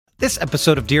This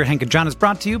episode of Dear Hank and John is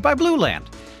brought to you by Blue Land.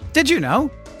 Did you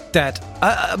know that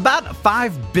about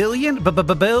 5 billion,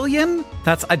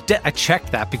 I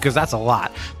checked that because that's a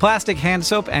lot, plastic hand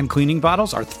soap and cleaning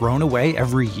bottles are thrown away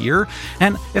every year?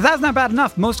 And if that's not bad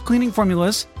enough, most cleaning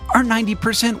formulas are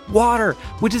 90% water,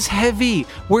 which is heavy.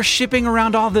 We're shipping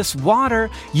around all this water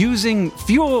using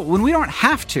fuel when we don't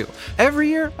have to. Every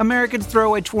year, Americans throw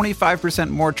away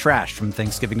 25% more trash from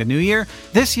Thanksgiving to New Year.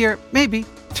 This year, maybe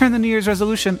turn the New Year's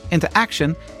resolution into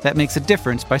action that makes a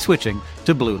difference by switching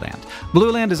to Blue Land.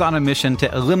 Blue Land is on a mission to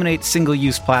eliminate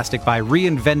single-use plastic by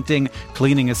reinventing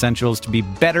cleaning essentials to be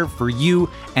better for you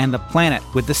and the planet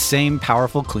with the same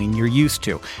powerful clean you're used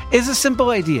to. It's a simple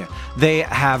idea. They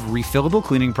have refillable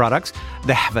cleaning products.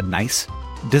 They have a nice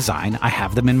design. I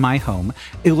have them in my home.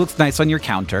 It looks nice on your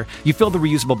counter. You fill the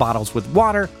reusable bottles with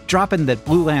water, drop in the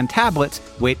Blue Land tablets,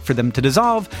 wait for them to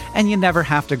dissolve, and you never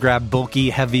have to grab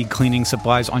bulky, heavy cleaning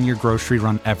supplies on your grocery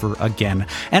run ever again.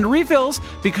 And refills,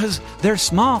 because they're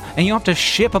small and you don't have to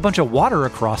ship a bunch of water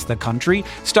across the country,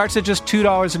 starts at just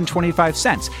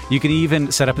 $2.25. You can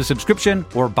even set up a subscription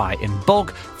or buy in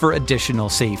bulk for additional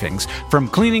savings. From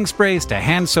cleaning sprays to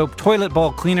hand soap, toilet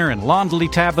bowl cleaner, and laundry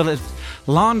tablets,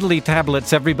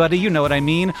 everybody, you know what I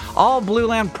mean. All Blue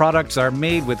Land products are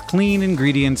made with clean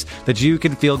ingredients that you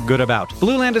can feel good about.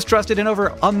 Blue Land is trusted in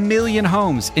over 1 million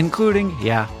homes, including,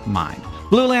 mine.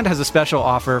 Blue Land has a special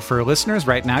offer for listeners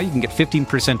right now. You can get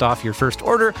 15% off your first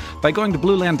order by going to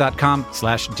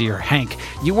blueland.com/dearhank.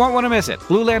 You won't want to miss it.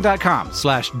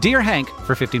 blueland.com/dearhank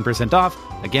for 15% off.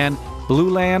 Again,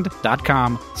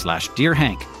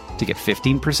 blueland.com/dearhank to get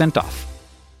 15% off.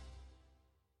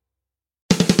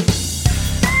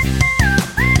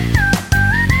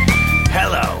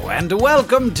 And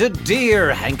welcome to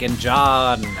Dear Hank and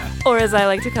John. Or as I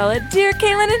like to call it, Dear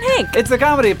Kaylin and Hank. It's a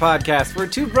comedy podcast where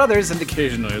two brothers and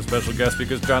occasionally a special guest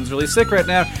because John's really sick right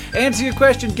now answer your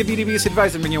question, give you devious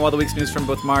advice, and bring you all the week's news from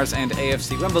both Mars and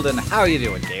AFC Wimbledon. How are you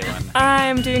doing, Kaylin?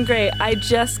 I'm doing great. I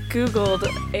just Googled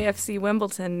AFC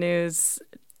Wimbledon news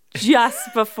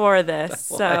just before this,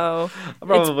 so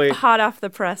probably it's hot off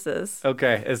the presses.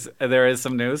 Okay, there is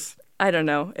some news? I don't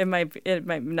know. It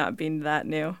might not be that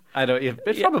new.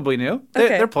 It's probably new. Okay.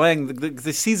 They're playing.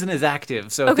 The season is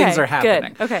active, so things are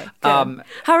happening. Good. Okay, good.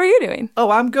 How are you doing? Oh,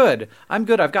 I'm good. I've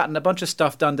gotten a bunch of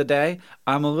stuff done today.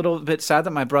 I'm a little bit sad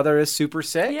that my brother is super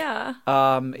sick. Yeah.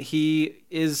 He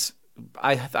is,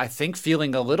 I think,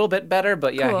 feeling a little bit better,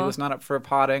 but yeah, Cool. He was not up for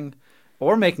potting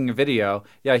or making a video.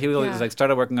 Yeah, he was like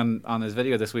started working on his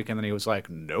video this week, and then he was like,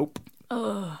 nope.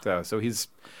 Ugh. So he's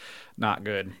not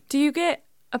good. Do you get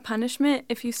a punishment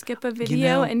if you skip a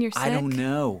video and you're sick? I don't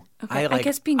know. Okay. I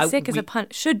guess being sick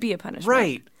should be a punishment.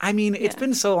 Right. I mean, it's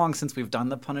been so long since we've done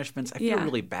the punishments. I feel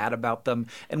really bad about them,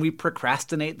 and we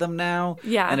procrastinate them now.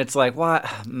 Yeah. And it's like, what?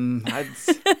 Then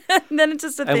it's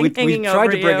just a thing hanging over you. And we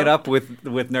tried to bring it up with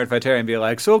Nerdfighteria and be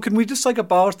like, so can we just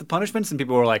abolish the punishments? And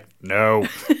people were like, no.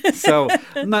 So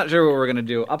I'm not sure what we're going to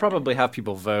do. I'll probably have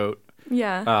people vote.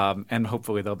 Yeah. And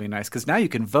hopefully they'll be nice because now you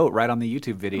can vote right on the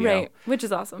YouTube video. Right, which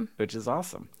is awesome.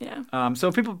 Yeah.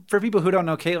 So for people who don't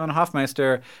know, Caitlin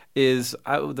Hofmeister is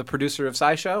the producer of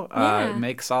SciShow.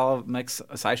 Makes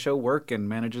SciShow work and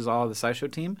manages all of the SciShow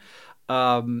team.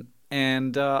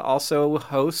 And also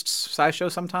hosts SciShow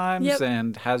sometimes. Yep.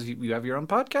 And you have your own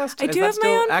podcast. I do have my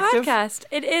own podcast.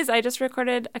 It is. I just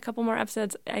recorded a couple more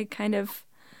episodes. I kind of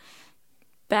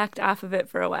backed off of it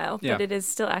for a while, but it is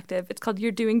still active. It's called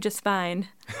You're Doing Just Fine,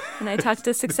 and I talk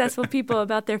to successful people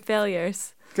about their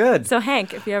failures. Good. So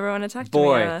Hank, if you ever want to talk to me.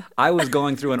 Boy, I was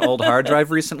going through an old hard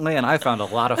drive recently, and I found a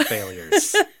lot of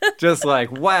failures. Just like,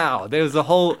 wow, there's a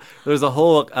whole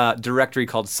directory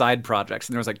called side projects,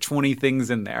 and there was like 20 things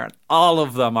in there, and all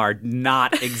of them are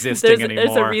not existing anymore.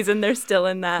 There's a reason they're still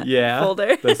in that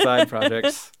folder. The side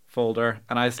projects folder,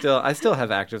 and I still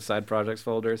have active side projects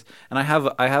folders, and I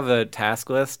have a task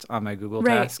list on my Google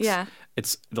Tasks. Yeah.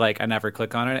 It's like I never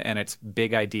click on it, and it's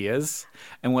big ideas.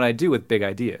 And what I do with big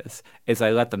ideas is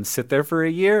I let them sit there for a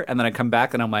year, and then I come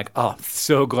back and I'm like, oh, I'm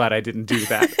so glad I didn't do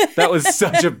that. That was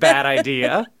such a bad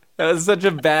idea. That was such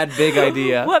a bad big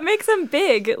idea. What makes them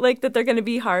big? Like that they're going to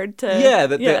be hard to. Yeah,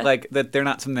 that they're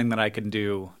not something that I can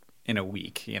do in a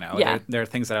week, there are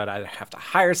things that I'd either have to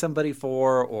hire somebody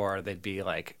for, or they'd be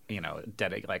like,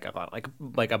 dedicated like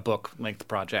a book length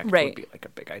project would be like a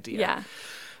big idea. Yeah.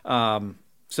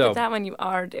 So but that one you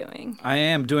are doing. I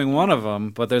am doing one of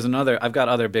them, but there's another. I've got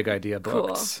other big idea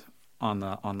books on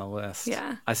the list.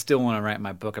 Yeah. I still want to write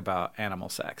my book about animal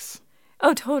sex.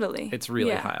 Oh, totally. It's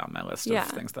really high on my list of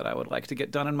things that I would like to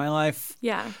get done in my life.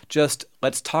 Yeah. Just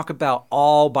let's talk about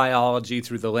all biology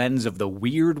through the lens of the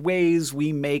weird ways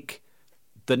we make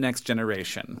the next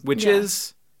generation, which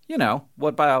is,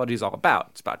 what biology is all about.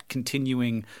 It's about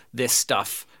continuing this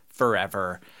stuff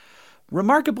forever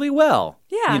remarkably well.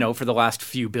 Yeah. For the last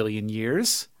few billion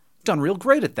years. Done real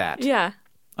great at that. Yeah.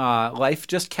 Life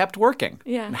just kept working.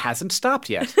 Yeah. And hasn't stopped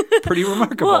yet. Pretty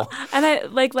remarkable. Well, and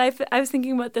I was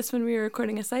thinking about this when we were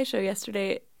recording a SciShow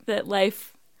yesterday, that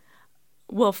life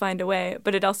will find a way,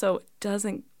 but it also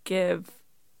doesn't give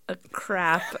a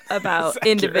crap about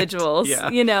individuals. Yeah.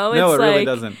 No, it really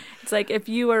doesn't. It's like if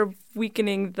you are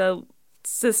weakening the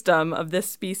system of this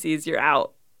species, you're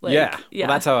out. Yeah. Well,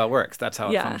 that's how it works. That's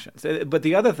how it functions. But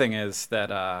the other thing is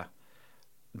that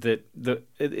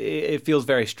it feels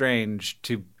very strange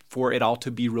for it all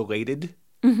to be related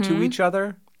to each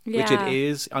other, which it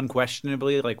is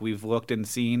unquestionably. Like we've looked and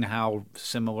seen how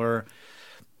similar,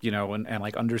 and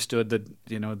like understood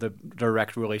the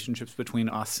direct relationships between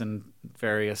us and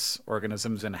various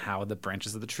organisms and how the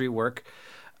branches of the tree work,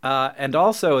 and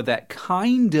also that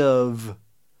kind of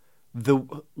the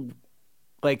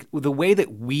way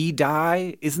that we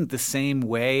die isn't the same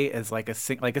way as like a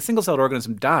single-celled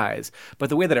organism dies, but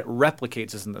the way that it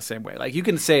replicates isn't the same way. Like you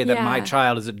can say that my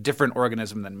child is a different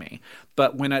organism than me,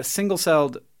 but when a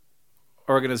single-celled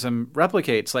organism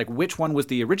replicates, like which one was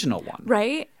the original one?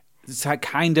 Right. It's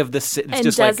kind of it's and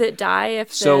just does it die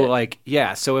if so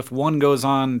if one goes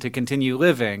on to continue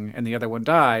living and the other one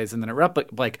dies and then it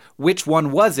which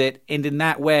one was it? And in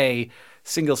that way,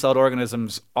 single-celled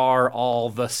organisms are all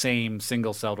the same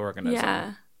single-celled organism.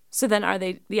 Yeah. So then are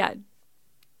they? Yeah.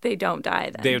 They don't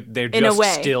die then. They're in a way.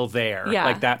 Just still there. Yeah.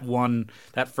 Like that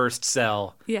first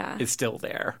cell. Yeah. Is still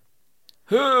there.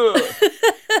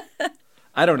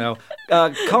 I don't know.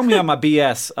 Call me on my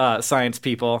BS, science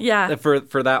people. Yeah.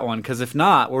 For that one, because if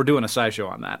not, we're doing a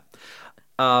SciShow on that.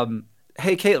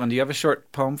 Hey, Caitlin, do you have a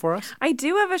short poem for us? I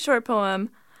do have a short poem.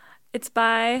 It's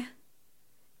by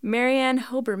Marianne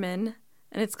Hoberman,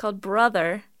 and it's called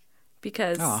Brother,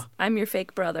 because I'm your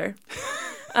fake brother.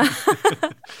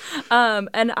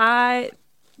 And I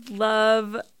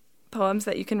love poems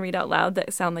that you can read out loud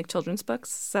that sound like children's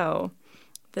books. So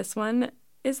this one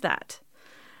is that.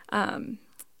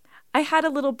 I had a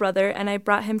little brother, and I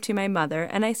brought him to my mother,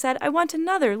 and I said, I want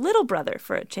another little brother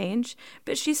for a change.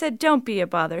 But she said, don't be a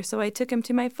bother. So I took him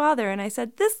to my father, and I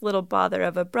said, this little bother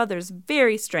of a brother's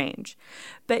very strange.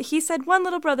 But he said, one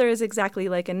little brother is exactly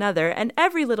like another, and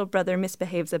every little brother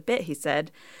misbehaves a bit, he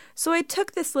said. So I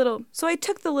took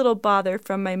the little bother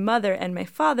from my mother and my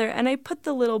father, and I put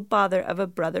the little bother of a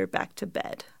brother back to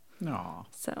bed. Aww.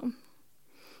 So,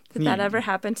 did that ever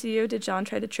happen to you? Did John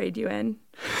try to trade you in?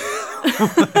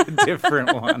 A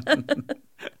different one.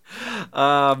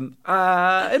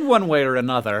 In one way or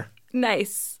another.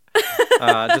 Nice.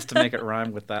 Just to make it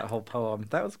rhyme with that whole poem.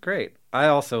 That was great. I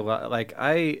also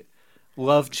I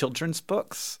love children's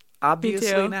books,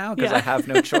 obviously now, because I have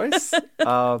no choice.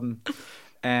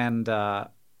 And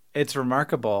it's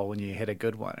remarkable when you hit a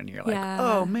good one and you're like,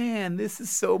 oh man, this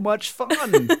is so much fun.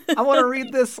 I want to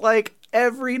read this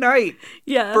every night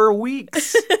for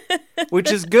weeks,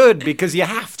 which is good because you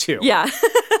have to. Yeah.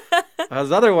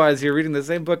 Because otherwise you're reading the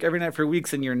same book every night for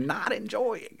weeks and you're not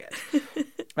enjoying it.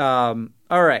 All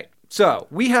right. So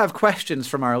we have questions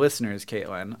from our listeners,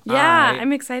 Caitlin. Yeah,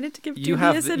 I'm excited to give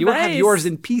dubious advice. You have yours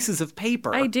in pieces of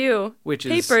paper. I do.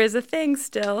 Paper is a thing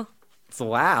still. It's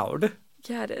loud.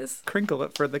 Yeah, it is. Crinkle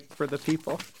it for the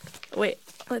people. Wait,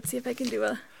 let's see if I can do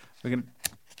a...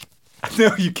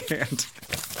 No, you can't.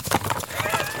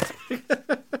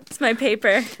 It's my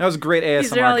paper. That was great ASMR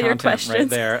These are all your content questions. right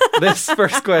there. This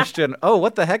first question. Oh,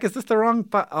 what the heck? Is this the wrong...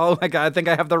 Oh, my God. I think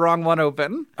I have the wrong one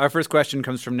open. Our first question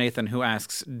comes from Nathan, who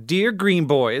asks, Dear Green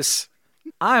Boys,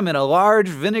 I'm in a large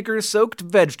vinegar-soaked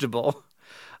vegetable.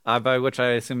 By which I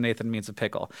assume Nathan means a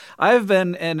pickle.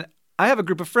 I have a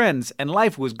group of friends, and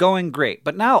life was going great,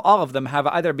 but now all of them have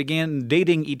either began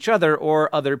dating each other or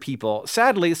other people.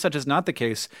 Sadly, such is not the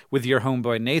case with your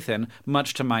homeboy Nathan,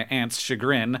 much to my aunt's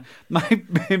chagrin.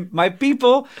 My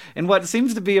people, in what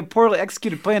seems to be a poorly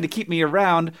executed plan to keep me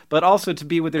around, but also to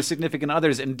be with their significant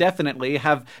others indefinitely,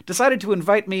 have decided to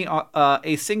invite me,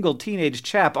 a single teenage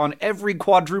chap, on every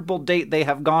quadruple date they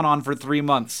have gone on for 3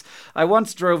 months. I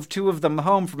once drove 2 of them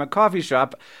home from a coffee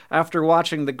shop after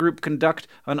watching the group conduct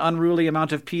an unruly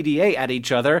amount of PDA at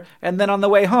each other, and then on the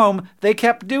way home, they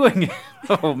kept doing it.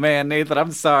 Oh man, Nathan,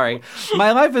 I'm sorry.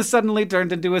 My life has suddenly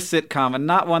turned into a sitcom, and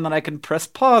not one that I can press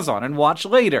pause on and watch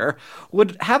later.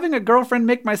 Would having a girlfriend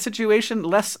make my situation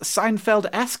less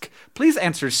Seinfeld-esque? Please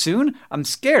answer soon. I'm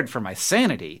scared for my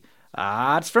sanity.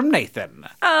 It's from Nathan.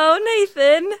 Oh,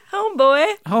 Nathan.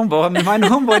 Homeboy. My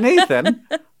homeboy Nathan.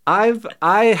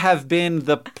 I have been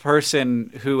the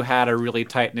person who had a really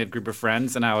tight-knit group of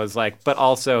friends, and I was like, but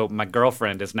also my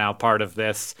girlfriend is now part of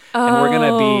this, and we're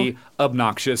gonna be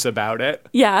obnoxious about it.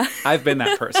 Yeah. I've been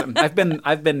that person. I've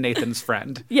been Nathan's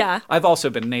friend. Yeah. I've also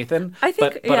been Nathan. I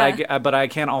think, but I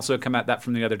can also come at that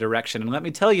from the other direction. And let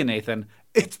me tell you, Nathan,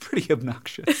 it's pretty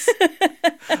obnoxious.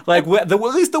 Like at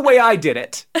least the way I did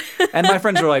it. And my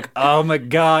friends were like, "Oh my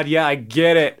God, yeah, I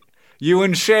get it. You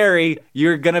and Sherry,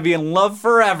 you're going to be in love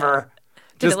forever."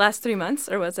 Did it last 3 months,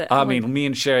 or was it? I mean, me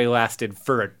and Sherry lasted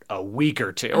for a week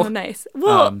or two. Oh, nice.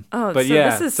 Well, but so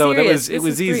yeah, this is so serious. it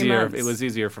was This is 3 easier. months. It was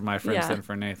easier for my friends than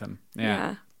for Nathan.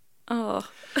 Yeah. Oh.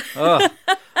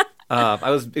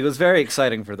 It was very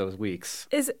exciting for those weeks.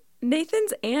 Is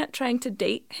Nathan's aunt trying to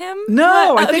date him?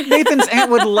 No, I think Nathan's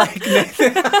aunt would like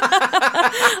Nathan.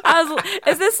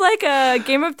 Is this like a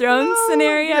Game of Thrones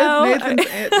scenario? Yeah,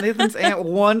 Nathan's aunt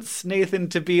wants Nathan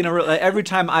to be in a... Every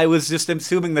time I was just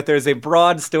assuming that there's a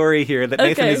broad story here that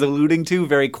Nathan is alluding to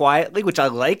very quietly, which I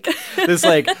like. This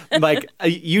like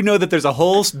you know that there's a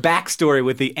whole backstory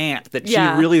with the aunt that she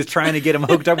really is trying to get him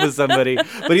hooked up with somebody.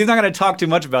 But he's not going to talk too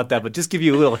much about that, but just give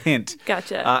you a little hint.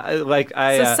 Gotcha.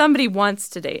 So somebody wants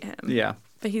to date him. Yeah.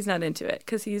 But he's not into it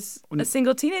because he's a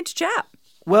single teenage chap.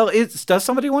 Well, does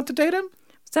somebody want to date him?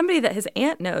 Somebody that his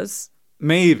aunt knows.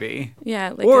 Maybe.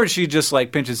 Yeah. Or she just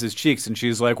like pinches his cheeks and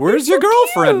she's like, "Where's your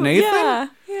girlfriend, cute.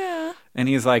 Nathan?" Yeah. And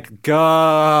he's like, "Go,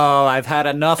 I've had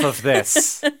enough of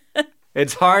this.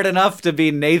 It's hard enough to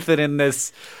be Nathan in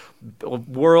this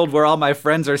world where all my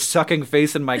friends are sucking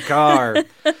face in my car."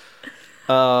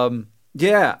 One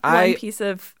piece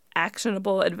of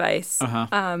actionable advice.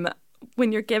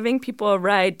 When you're giving people a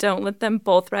ride, don't let them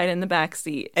both ride in the back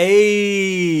seat.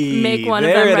 Make one of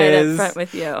them ride up front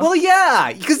with you. Well,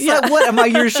 yeah, because what am I,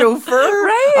 your chauffeur?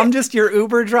 Right? I'm just your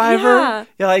Uber driver.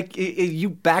 Yeah, like you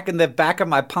back in the back of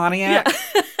my Pontiac.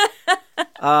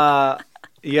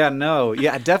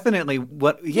 Definitely.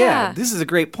 This is a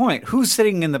great point. Who's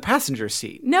sitting in the passenger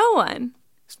seat? No one.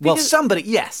 Well, somebody,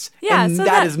 yes. Yeah, and so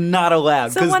that is not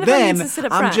allowed. Because then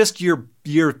I'm just your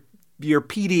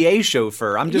PDA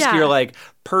chauffeur. I'm just your like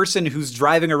person who's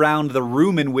driving around the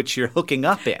room in which you're hooking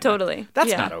up in. Totally.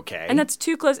 That's not okay. And that's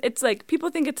too close. It's like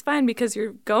people think it's fine because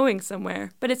you're going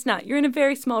somewhere, but it's not. You're in a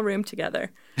very small room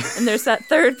together. And there's that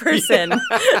third person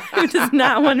who does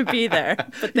not want to be there,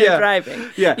 but they're driving.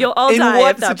 Yeah. You'll all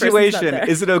die if that person's not there. In what situation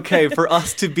is it okay for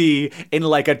us to be in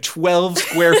like a 12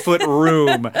 square foot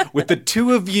room with the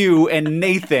two of you and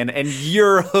Nathan and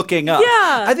you're hooking up?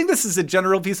 Yeah. I think this is a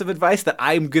general piece of advice that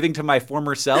I'm giving to my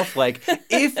former self. Like,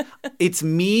 if it's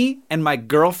me and my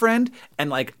girlfriend and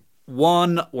like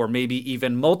one or maybe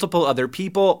even multiple other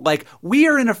people, like we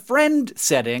are in a friend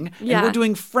setting and we're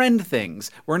doing friend things.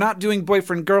 We're not doing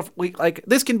boyfriend girlfriend. Like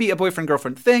this can be a boyfriend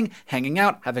girlfriend thing, hanging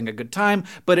out, having a good time,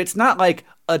 but it's not like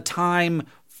a time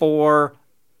for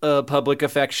public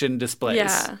affection displays.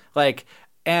 Yeah.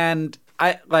 And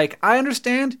I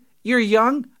understand you're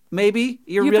young, maybe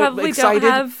you're you really probably excited.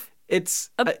 Don't have it's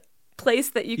a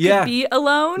place that you could be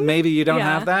alone. Maybe you don't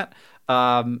have that.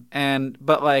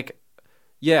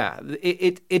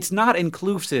 It's not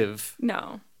inclusive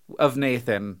of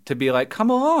Nathan to be like, "Come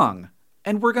along,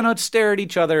 and we're going to stare at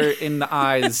each other in the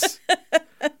eyes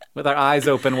with our eyes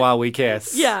open while we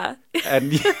kiss." Yeah.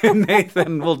 And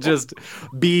Nathan will just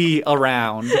be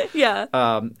around.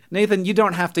 Yeah. Nathan, you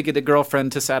don't have to get a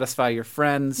girlfriend to satisfy your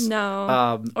friends.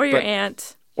 No. Or your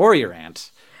aunt. Or your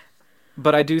aunt.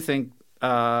 But I do think...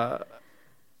 that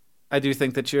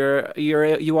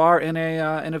you are in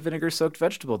a vinegar-soaked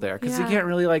vegetable there, because you can't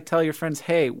really like tell your friends,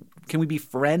 "Hey, can we be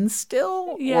friends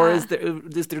still?" Yeah. Or is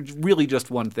there really just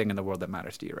one thing in the world that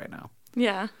matters to you right now?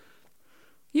 Yeah,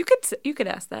 you could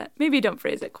ask that. Maybe don't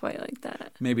phrase it quite like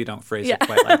that. Maybe don't phrase it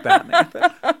quite like that,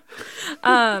 Nathan.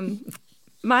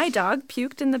 My dog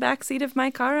puked in the back seat of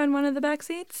my car on one of the back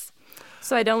seats.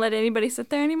 So I don't let anybody sit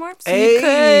there anymore. So you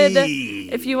could,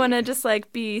 if you want to just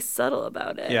like be subtle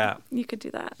about it, you could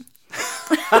do that.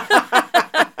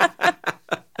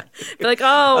 Be like,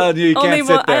 you can't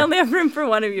sit there. I only have room for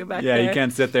one of you back there. Yeah, you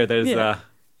can't sit there. There's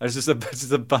just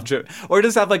a bunch of, or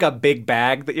just have like a big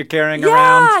bag that you're carrying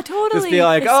around. Yeah, totally. Just be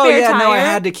like, tire. I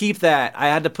had to keep that. I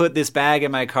had to put this bag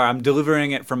in my car. I'm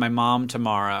delivering it from my mom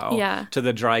tomorrow to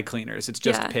the dry cleaners. It's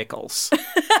just pickles.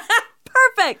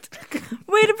 Perfect.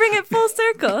 Way to bring it full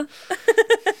circle.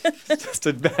 Just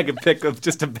a bag of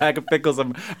pickles.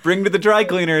 I'm bring to the dry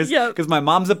cleaners because my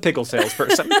mom's a pickle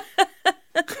salesperson.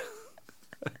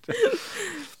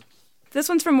 This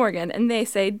one's from Morgan, and they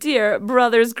say, "Dear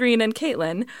brothers Green and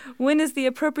Caitlin, when is the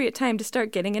appropriate time to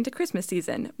start getting into Christmas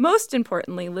season? Most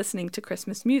importantly, listening to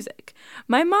Christmas music.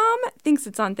 My mom thinks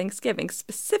it's on Thanksgiving,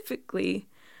 specifically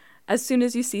as soon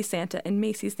as you see Santa in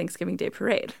Macy's Thanksgiving Day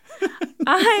Parade.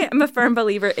 I am a firm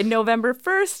believer in November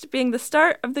 1st being the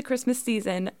start of the Christmas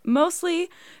season, mostly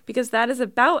because that is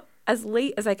about as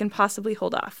late as I can possibly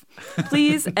hold off.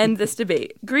 Please end this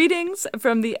debate. Greetings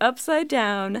from the Upside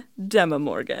Down, Dema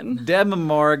Morgan. Dema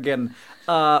Morgan.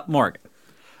 Morgan.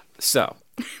 So,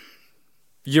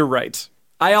 you're right.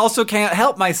 I also can't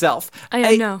help myself.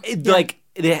 I know.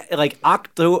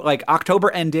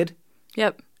 October ended.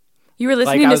 Yep. You were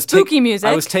listening to spooky music.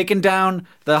 I was taking down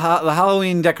the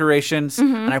Halloween decorations,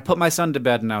 and I put my son to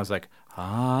bed, and I was like,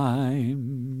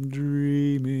 I'm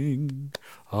dreaming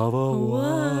of a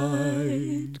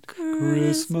white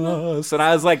Christmas. And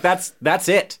I was like, that's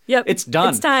it. Yep. It's done.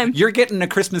 It's time. You're getting A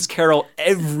Christmas Carol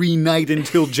every night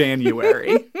until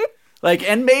January.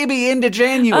 And maybe into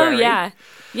January. Oh, yeah.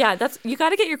 Yeah, you got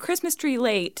to get your Christmas tree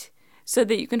late so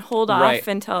that you can hold off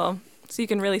until... So you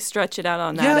can really stretch it out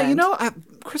on that end.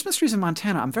 Christmas trees in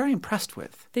Montana, I'm very impressed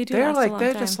with. They do last a long time.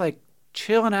 They're just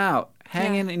chilling out,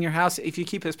 hanging in your house. Especially if you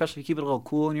keep it a little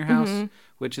cool in your house,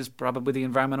 which is probably the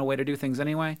environmental way to do things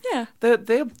anyway. Yeah.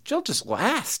 They'll just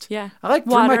last. Yeah. I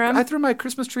threw my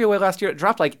Christmas tree away last year. It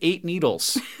dropped 8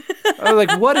 needles. I was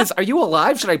like, are you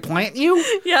alive? Should I plant you?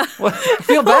 Yeah. Well, I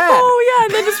feel bad. Oh, yeah,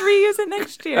 and then just reuse it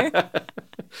next year.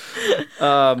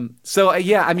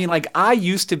 I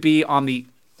used to be on the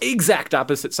exact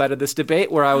opposite side of this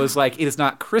debate where I was like, it is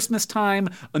not Christmas time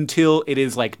until it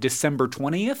is December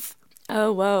 20th.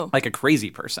 Oh, whoa. Like a crazy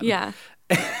person. Yeah.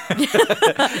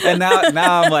 And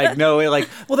now I'm like, no, and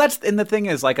the thing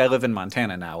is, I live in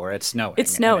Montana now where it's snowing.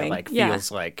 It's snowing. And it feels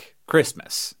like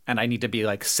Christmas. And I need to be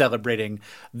celebrating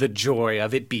the joy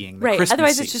of it being the Christmas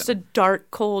Otherwise season. It's just a dark,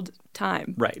 cold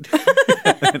time. Right.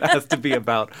 It has to be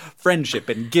about friendship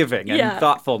and giving and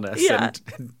thoughtfulness and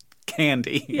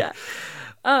candy. Yeah.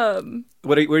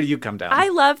 Where do you come down? I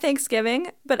love Thanksgiving,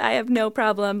 but I have no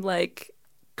problem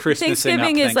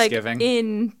Thanksgiving is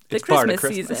in the Christmas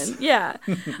season. Yeah.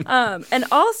 And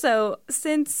also,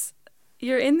 since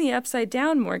you're in the Upside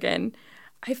Down, Morgan,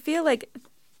 I feel like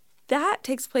that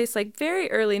takes place very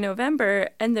early November,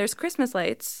 and there's Christmas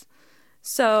lights.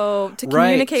 So to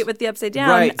communicate with the Upside Down,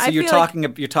 right? So you're talking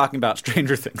about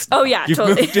Stranger Things now. Oh yeah,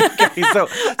 totally. So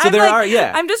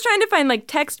I'm just trying to find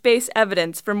text-based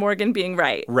evidence for Morgan being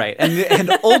right. Right,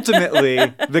 and ultimately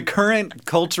the current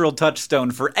cultural touchstone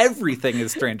for everything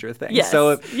is Stranger Things. Yes.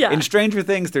 So in Stranger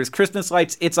Things, there's Christmas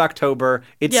lights. It's October.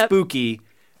 It's spooky,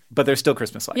 but there's still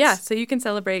Christmas lights. Yeah, so you can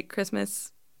celebrate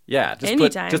Christmas. Yeah,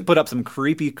 just put up some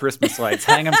creepy Christmas lights,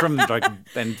 hang them from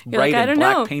and write in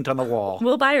black paint on the wall.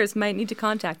 Will Byers might need to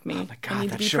contact me. Oh my god,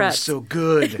 that show is so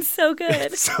good. It's so good.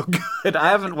 It's so good. I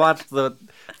haven't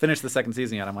finished the second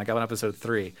season yet. I'm on episode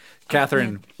 3.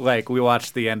 Catherine, we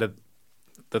watched the end of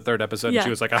the 3rd episode, and she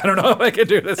was like, I don't know if I can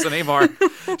do this anymore.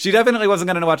 She definitely wasn't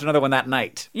going to watch another one that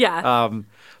night. Yeah.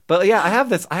 But yeah, I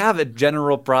have a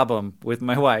general problem with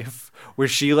my wife where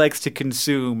she likes to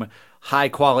consume high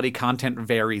quality content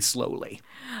very slowly.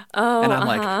 Oh, and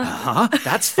I'm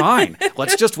that's fine.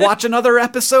 Let's just watch another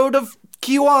episode of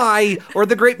QI or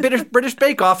The Great British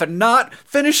Bake Off and not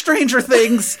finish Stranger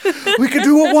Things. We could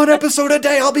do a 1 episode a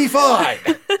day. I'll be fine.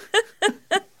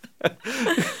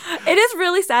 It is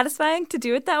really satisfying to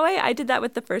do it that way. I did that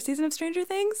with the first season of Stranger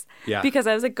Things. Yeah. Because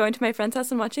I was going to my friend's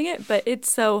house and watching it, but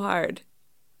it's so hard.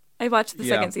 I watched the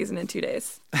second season in 2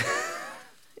 days.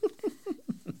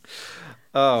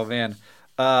 Oh man.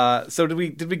 So did we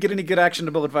get any good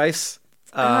actionable advice?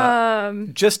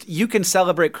 Just you can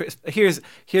celebrate. Here's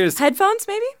headphones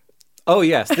maybe. Oh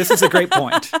yes, this is a great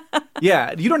point.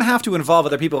 Yeah, you don't have to involve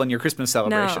other people in your Christmas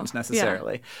celebrations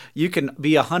necessarily. Yeah. You can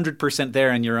be 100%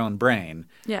 there in your own brain.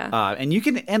 Yeah. And you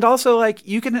can also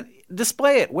you can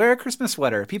display it. Wear a Christmas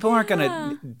sweater. People aren't going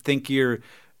to think you're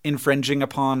infringing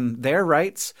upon their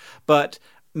rights, but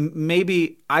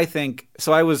maybe I think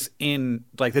so. I was in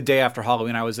the day after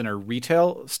Halloween. I was in a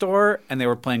retail store and they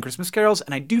were playing Christmas carols,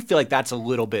 and I do feel like that's a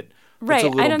little bit right.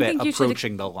 It's a I don't bit think you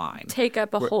approaching should the line. Take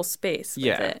up a whole space.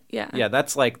 With it. Yeah. Yeah.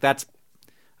 That's.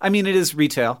 I mean, it is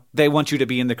retail. They want you to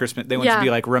be in the Christmas. They want you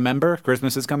to be remember,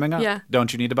 Christmas is coming up. Yeah.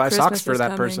 Don't you need to buy Christmas socks for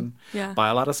that person? Yeah. Buy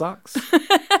a lot of socks.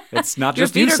 It's not Your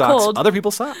just you feet are socks. cold. Other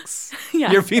people's socks.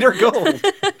 Yeah. Your feet are gold.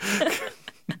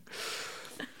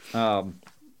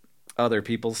 Other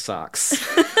people's socks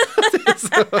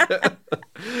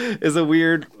is a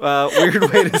weird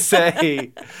way to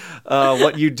say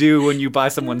what you do when you buy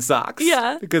someone socks.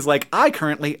 Yeah. Because I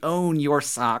currently own your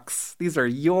socks. These are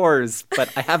yours, but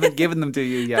I haven't given them to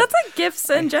you yet. That's gifts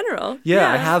in general.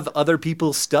 Yeah, I have other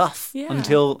people's stuff Yeah.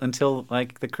 until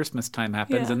the Christmas time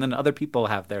happens, Yeah. and then other people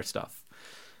have their stuff.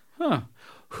 Huh.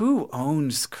 Who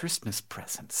owns Christmas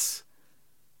presents?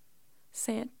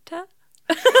 Santa?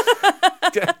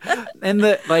 And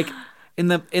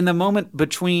in the moment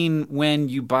between when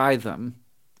you buy them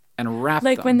and wrap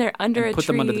them, when they're under a put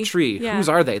tree. them under the tree, Yeah. whose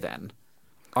are they then?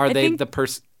 Are they think the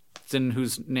person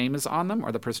whose name is on them,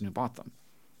 or the person who bought them?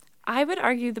 I would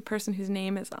argue the person whose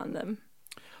name is on them.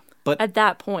 But at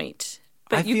that point.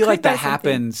 But I feel like that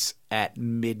happens at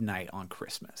midnight on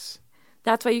Christmas.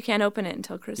 That's why you can't open it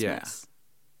until Christmas.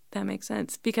 Yeah. That makes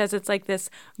sense. Because it's like this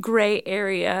gray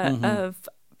area of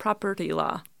property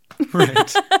law.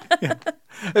 Right. Yeah.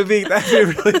 That'd be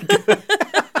really good.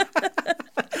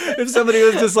 If somebody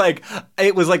was just like,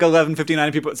 it was like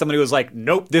 11:59, people, somebody was like,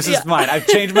 nope, this is mine. I've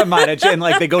changed my mind. And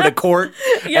like they go to court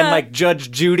and like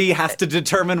Judge Judy has to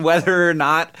determine whether or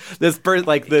not this person,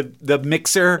 like the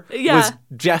mixer was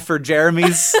Jeff or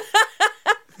Jeremy's.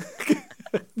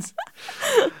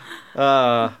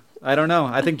 I don't know.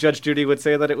 I think Judge Judy would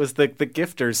say that it was the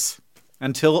gifters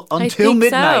until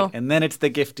midnight. So. And then it's the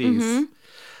gifties. Mm-hmm.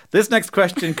 This next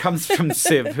question comes from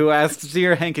Siv, who asks,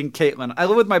 Dear Hank and Caitlin, I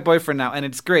live with my boyfriend now, and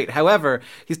it's great. However,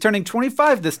 he's turning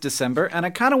 25 this December, and I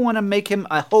kind of want to make him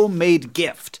a homemade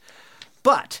gift.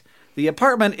 But the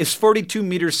apartment is 42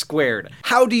 meters squared.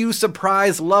 How do you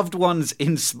surprise loved ones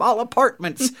in small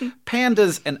apartments,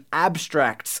 pandas, and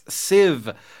abstracts?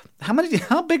 Siv,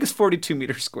 how big is 42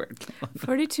 meters squared?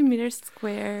 42 meters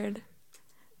squared.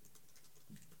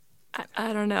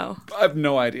 I don't know. I have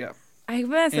no idea. I'm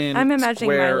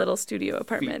imagining my little studio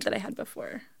apartment that I had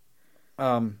before.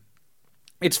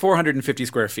 It's 450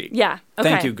 square feet. Yeah. Okay.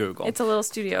 Thank you, Google. It's a little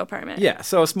studio apartment. Yeah.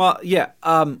 So a small. Yeah.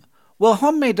 Well,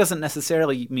 homemade doesn't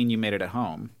necessarily mean you made it at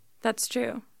home. That's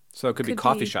true. So it could be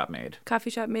coffee shop made. Coffee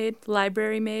shop made.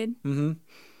 Library made. Mm-hmm.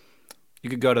 You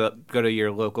could go to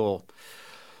your local.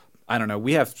 I don't know.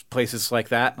 We have places like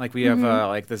that. Like we have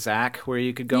like the Zach where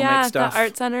you could go make stuff. Yeah, the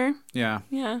art center. Yeah.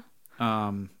 Yeah.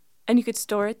 And you could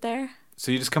store it there.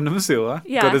 So you just come to Missoula,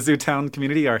 go to Zootown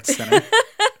Community Arts Center,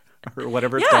 or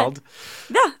whatever it's called.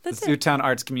 Yeah, that's the Zootown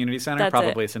Arts Community Center, that's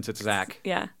probably since it's Zach.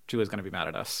 Yeah. Julia's going to be mad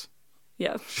at us.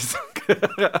 Yeah. It's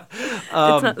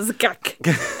not Zach.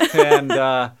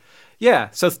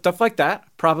 And so stuff like that.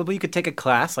 Probably you could take a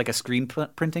class, like a screen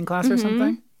printing class or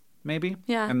something, maybe.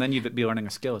 Yeah. And then you'd be learning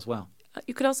a skill as well.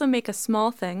 You could also make a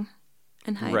small thing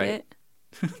and hide it.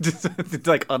 Just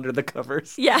like under the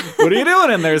covers. Yeah. What are you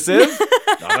doing in there, Siv?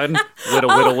 Nothing.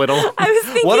 Whittle. I was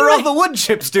thinking, what are all the wood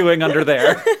chips doing under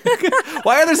there?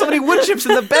 Why are there so many wood chips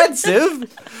in the bed, Siv?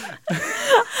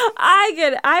 I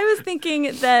get it. I was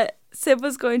thinking that Siv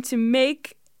was going to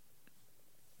make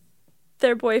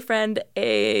their boyfriend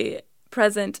a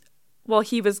present while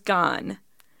he was gone,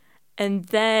 and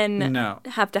then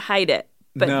have to hide it.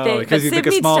 But because Siv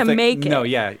needs to make it. No,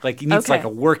 yeah, like he needs like a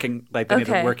working, like they need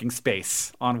a working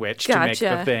space on which to make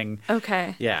the thing.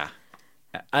 Okay. Yeah.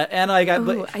 And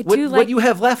what you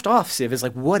have left off, Siv, is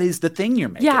like, what is the thing you're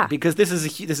making? Yeah. Because this is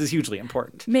hugely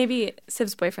important. Maybe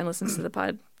Siv's boyfriend listens to the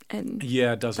pod, and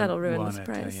that'll ruin the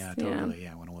surprise. Yeah, totally.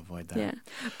 Yeah, I want to avoid that. Yeah,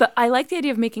 but I like the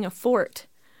idea of making a fort.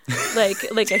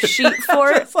 like a sheet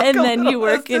fort, like and then you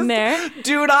work in there.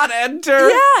 Do not enter.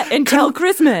 Yeah, until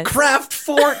Christmas. Craft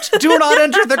fort. Do not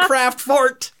enter the craft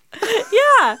fort.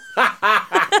 Yeah.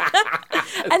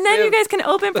 And then you guys can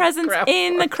open presents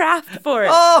in the craft fort.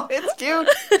 Oh, it's cute.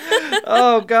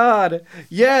 Oh, God.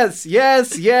 Yes. You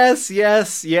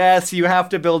have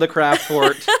to build a craft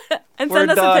fort. And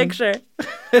send us a picture.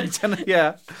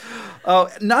 Yeah. Oh,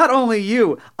 not only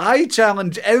you. I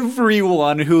challenge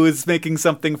everyone who is making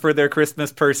something for their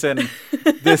Christmas person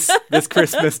this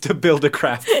Christmas to build a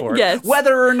craft fort. Yes.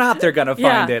 Whether or not they're going to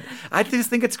find it. I just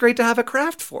think it's great to have a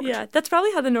craft fort. Yeah, that's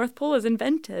probably how the North Pole was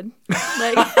invented.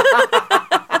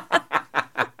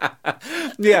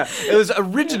 Yeah, it was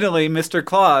originally Mr.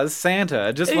 Claus,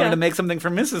 Santa, just wanted to make something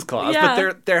for Mrs. Claus,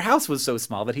 but their house was so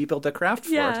small that he built a craft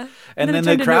fort. Yeah. And then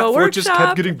the craft fort just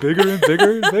kept getting bigger and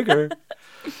bigger and bigger.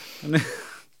 And then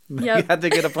you had to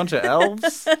get a bunch of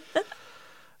elves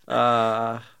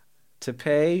to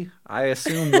pay, I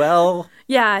assume, well.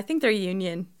 Yeah, I think they're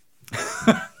union.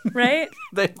 Right?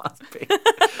 They must be.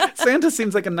 Santa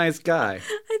seems like a nice guy.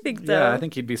 I think so. Yeah, I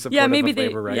think he'd be supportive of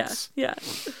labor rights. Yeah.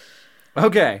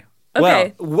 Okay.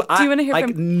 Okay. Well, do you want to hear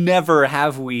from... never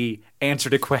have we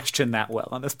answered a question that well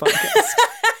on this podcast.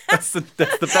 That's the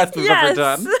best we've ever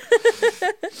done.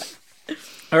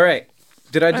 All right.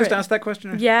 Did I just ask that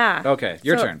question? Yeah. Okay,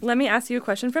 your turn. Let me ask you a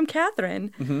question from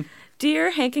Catherine. Mm-hmm.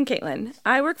 Dear Hank and Caitlin,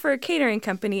 I work for a catering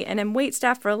company and am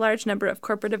waitstaff for a large number of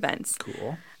corporate events.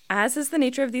 Cool. As is the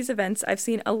nature of these events, I've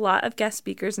seen a lot of guest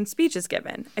speakers and speeches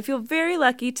given. I feel very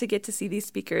lucky to get to see these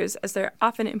speakers, as they're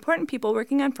often important people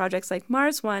working on projects like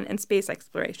Mars One and space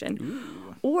exploration.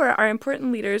 Ooh. or are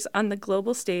important leaders on the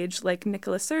global stage like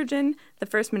Nicola Sturgeon, the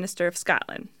First Minister of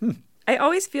Scotland. I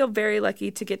always feel very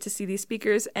lucky to get to see these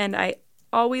speakers, and I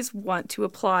always want to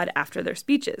applaud after their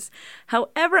speeches.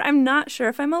 However, I'm not sure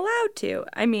if I'm allowed to.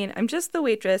 I mean, I'm just the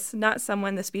waitress, not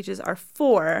someone the speeches are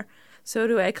for. So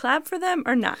do I clap for them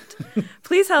or not?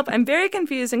 Please help. I'm very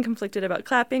confused and conflicted about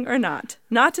clapping or not.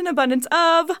 Not an abundance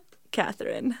of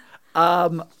Catherine.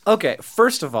 Okay,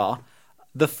 first of all,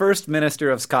 the First Minister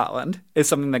of Scotland is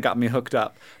something that got me hooked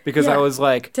up because I was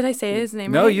like... Did I say his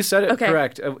name No, right? you said it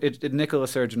correct. Nicola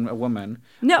Sturgeon, a woman.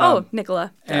 No,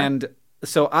 Nicola. And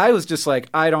so I was just like,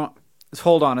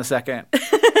 hold on a second.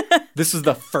 This is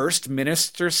the first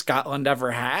minister Scotland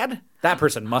ever had? That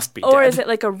person must be dead. Or is it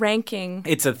like a ranking?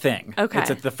 It's a thing. Okay.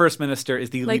 The First Minister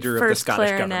is the leader of the Scottish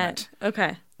government.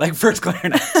 Okay. Like first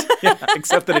clarinet. Yeah,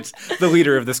 except that it's the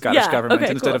leader of the Scottish government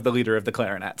instead of the leader of the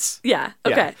clarinets. Yeah,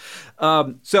 okay. Yeah.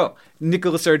 So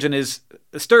Nicola Sturgeon is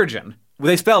Sturgeon.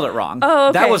 They spelled it wrong. Oh,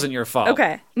 okay. That wasn't your fault.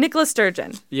 Okay. Nicola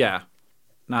Sturgeon. Yeah.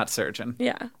 Not surgeon.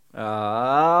 Yeah.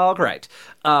 All right.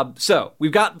 So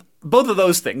we've got both of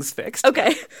those things fixed.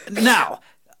 Okay. Now,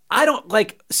 I don't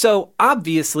like, so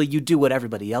obviously you do what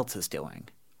everybody else is doing.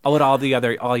 What all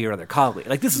your other colleagues.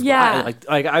 Like this is what I like.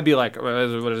 I'd be like, what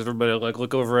does everybody like?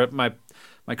 Look over at my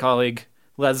colleague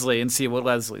Leslie and see what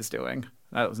Leslie's doing.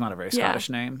 That was not a very Scottish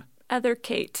name. Other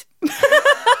Kate.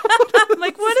 I'm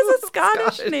like, what is a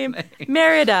Scottish name?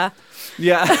 Merida.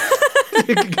 Yeah,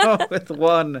 you can go with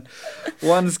one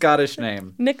Scottish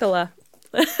name. Nicola.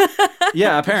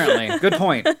 Yeah, apparently. Good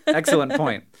point. Excellent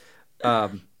point.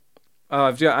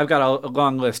 I've got a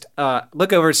long list.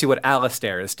 Look over to see what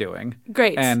Alistair is doing.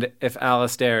 Great. And if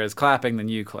Alistair is clapping, then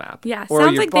you clap. Yeah, or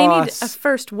sounds like they need boss. a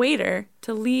first waiter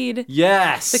to lead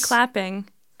Yes. the clapping.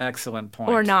 Excellent point.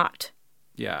 Or not.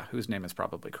 Yeah, whose name is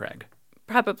probably Craig.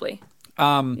 Probably.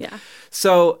 Yeah.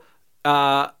 So,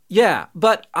 yeah,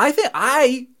 but I think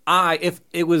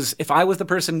if I was the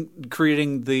person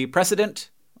creating the precedent,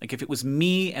 like if it was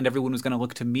me and everyone was going to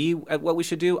look to me at what we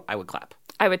should do, I would clap.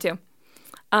 I would too.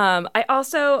 I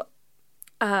also,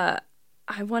 I've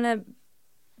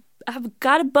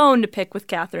got a bone to pick with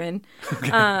Catherine,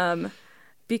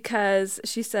 because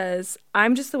she says,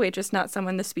 I'm just the waitress, not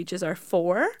someone the speeches are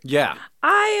for. Yeah.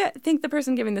 I think the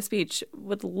person giving the speech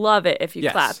would love it if you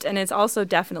clapped. And it's also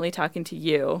definitely talking to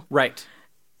you. Right.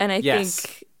 And I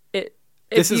think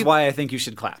this is why I think you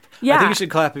should clap. Yeah. I think you should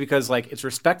clap because like it's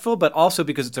respectful, but also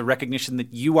because it's a recognition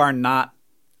that you are not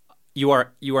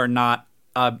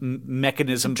a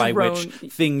mechanism by which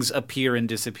things appear and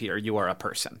disappear. You are a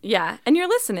person. Yeah. And you're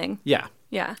listening. Yeah.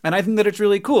 Yeah. And I think that it's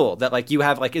really cool that like you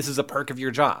have like this is a perk of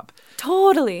your job.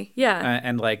 Totally. Yeah.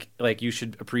 And like you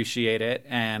should appreciate it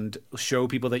and show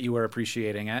people that you are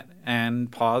appreciating it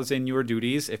and pause in your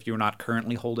duties if you're not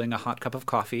currently holding a hot cup of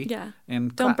coffee. Yeah.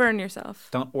 And don't burn yourself.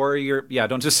 Don't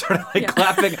just start like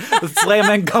clapping,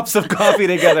 slamming cups of coffee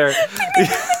together.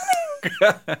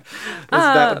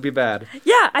 That would be bad.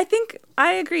 Yeah, I think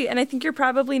I agree. And I think you're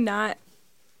probably not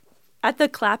at the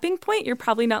clapping point. You're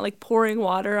probably not like pouring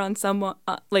water on someone,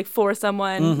 like for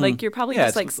someone. Mm-hmm. Like you're probably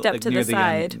just like step to the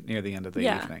side. Near the end of the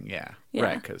evening. Yeah.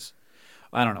 Right. Because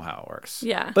I don't know how it works.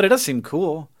 Yeah. But it does seem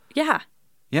cool. Yeah.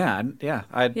 Yeah.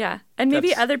 Yeah. And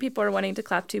maybe other people are wanting to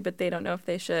clap too, but they don't know if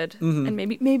they should. Mm-hmm.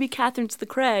 And maybe Catherine's the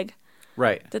Craig.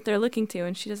 Right. That they're looking to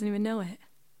and she doesn't even know it.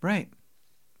 Right.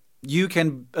 You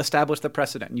can establish the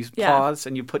precedent. You pause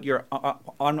and you put your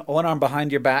one arm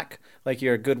behind your back like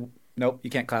you're a good... Nope, you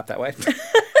can't clap that way.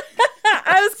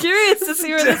 I was curious to see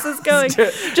where this is going.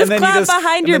 Just clap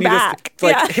behind your back.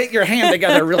 Just, hit your hand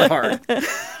together really hard.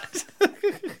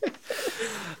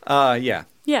 Yeah.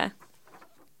 Yeah.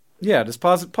 Yeah, just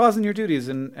pause in your duties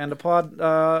and applaud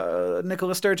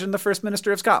Nicola Sturgeon, the First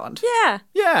Minister of Scotland. Yeah.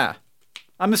 Yeah.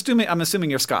 I'm assuming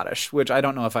you're Scottish, which I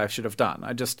don't know if I should have done.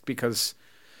 Because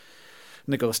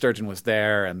Nicola Sturgeon was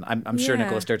there, and I'm sure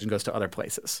Nicola Sturgeon goes to other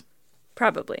places.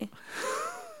 Probably.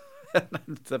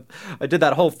 I did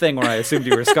that whole thing where I assumed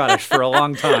you were Scottish for a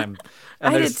long time.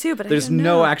 And I did too, but there's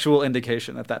no actual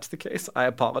indication that that's the case. I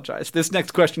apologize. This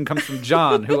next question comes from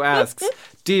John, who asks,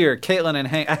 Dear Caitlin and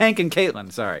Hank and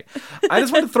Caitlin, sorry. I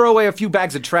just want to throw away a few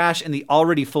bags of trash in the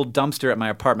already full dumpster at my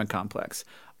apartment complex.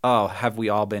 Oh, have we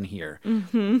all been here?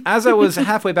 Mm-hmm. As I was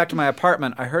halfway back to my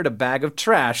apartment, I heard a bag of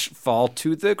trash fall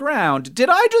to the ground. Did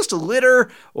I just litter,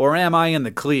 or am I in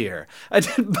the clear?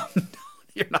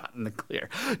 You're not in the clear.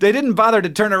 They didn't bother to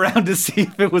turn around to see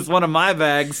if it was one of my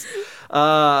bags,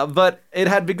 but it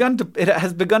has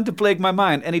begun to plague my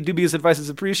mind. Any dubious advice is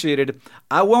appreciated.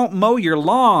 I won't mow your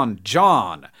lawn,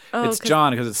 John. Oh, it's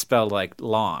John because it's spelled like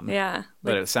lawn. Yeah,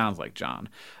 but it sounds like John.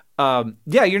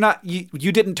 Yeah, you're not.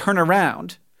 You didn't turn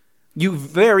around. You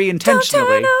very intentionally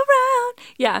don't turn around.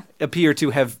 Yeah. appear to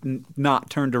have not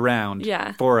turned around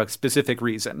for a specific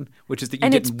reason, which is that you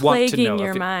didn't want to know. And it's plaguing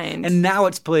your mind. And now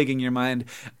it's plaguing your mind.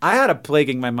 I had a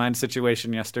plaguing my mind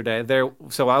situation yesterday.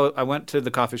 So I went to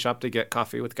the coffee shop to get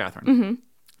coffee with Catherine. Mm-hmm.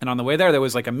 And on the way there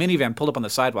was like a minivan pulled up on the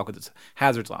sidewalk with its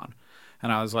hazards on.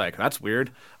 And I was like, that's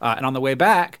weird. And on the way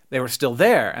back, they were still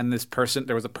there. And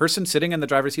there was a person sitting in the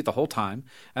driver's seat the whole time.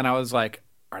 And I was like,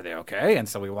 are they okay? And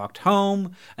so we walked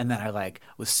home. And then I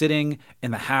was sitting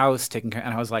in the house taking care.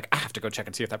 And I was like, I have to go check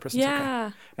and see if that person's okay.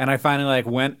 And I finally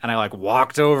went and I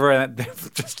walked over and they were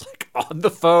just on the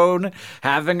phone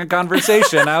having a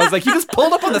conversation. I was like, you just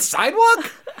pulled up on the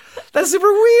sidewalk? That's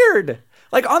super weird.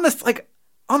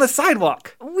 On the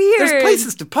sidewalk. Weird. There's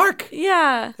places to park.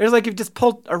 Yeah. There's you've just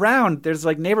pulled around. There's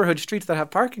neighborhood streets that have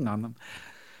parking on them.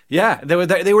 Yeah. They were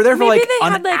there for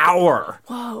an hour.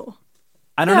 Whoa.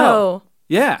 I don't know.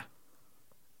 Yeah.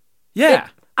 Yeah.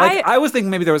 I was thinking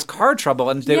maybe there was car trouble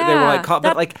and they were caught,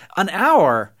 but an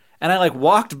hour. And I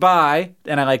walked by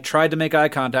and I tried to make eye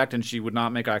contact and she would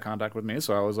not make eye contact with me.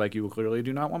 So I was like, you clearly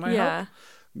do not want my help.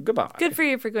 Goodbye. Good for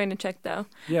you for going to check, though.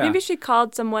 Yeah. Maybe she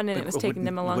called someone and it was taking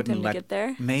them a long time to get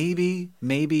there. Maybe,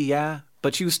 yeah.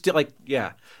 But she was still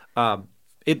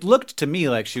it looked to me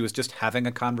like she was just having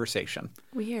a conversation.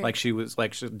 Weird. She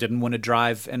didn't want to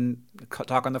drive and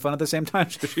talk on the phone at the same time,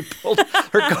 so she pulled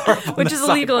her car up on which is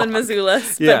illegal in Missoula.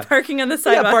 Yeah. But parking on the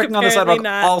sidewalk, parking on the sidewalk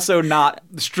not. Also not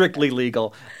strictly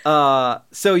legal.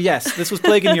 So yes, this was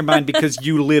plaguing your mind because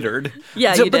you littered.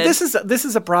 Yeah, you did. But this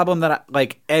is a problem that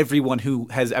everyone who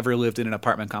has ever lived in an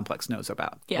apartment complex knows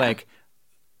about. Yeah.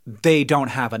 They don't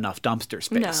have enough dumpster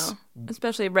space. No,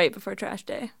 especially right before trash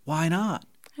day. Why not?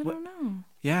 I don't know.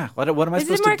 Yeah. What am I supposed to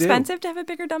do? Is it more expensive to have a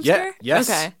bigger dumpster? Yeah. Yes.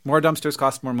 Okay. More dumpsters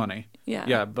cost more money. Yeah.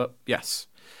 Yeah, but yes.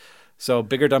 So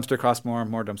bigger dumpster costs more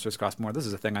dumpsters cost more. This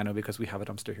is a thing I know because we have a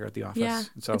dumpster here at the office. Yeah.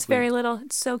 So it's very little.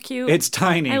 It's so cute. It's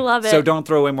tiny. I love it. So don't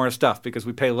throw away more stuff because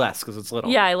we pay less because it's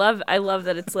little. Yeah, I love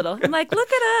that it's little. I'm like, look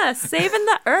at us saving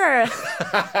the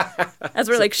earth as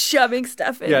we're shoving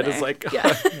stuff in there.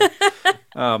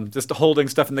 Just holding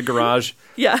stuff in the garage.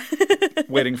 Yeah.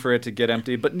 Waiting for it to get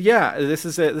empty. But yeah, this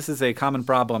is a common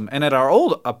problem. And at our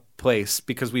old place,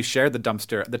 because we shared the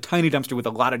tiny dumpster with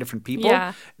a lot of different people,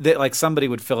 that somebody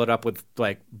would fill it up with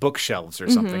bookshelves or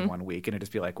something one week, and it'd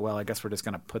just be well, I guess we're just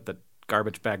gonna put the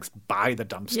garbage bags by the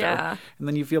dumpster, and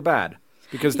then you feel bad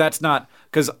because that's not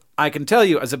because I can tell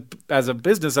you as a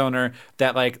business owner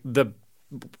that the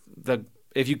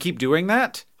if you keep doing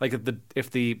that,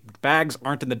 if the bags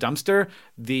aren't in the dumpster,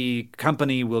 the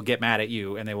company will get mad at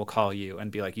you and they will call you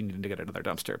and be like, you need to get another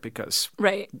dumpster because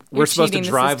we're supposed to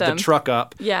drive the truck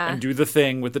up and do the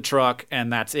thing with the truck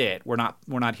and that's it. We're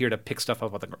not here to pick stuff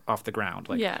up off the ground.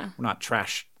 We're not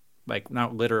trash,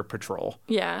 not litter patrol.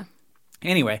 Yeah.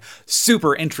 Anyway,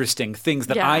 super interesting things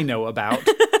that I know about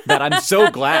that I'm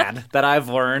so glad that I've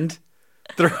learned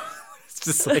through.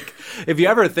 Just if you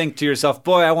ever think to yourself,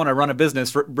 boy, I want to run a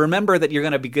business, remember that you're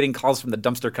going to be getting calls from the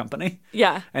dumpster company.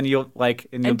 Yeah. And you'll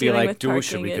be like,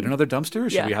 should we get another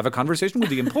dumpster? Should we have a conversation with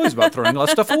the employees about throwing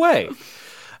less stuff away?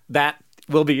 That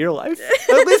will be your life.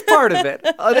 At least part of it.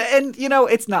 And,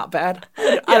 it's not bad.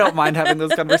 I don't mind having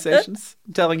those conversations,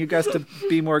 telling you guys to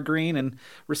be more green and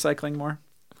recycling more.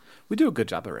 We do a good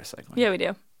job of recycling. Yeah, we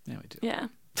do. Yeah, we do. Yeah.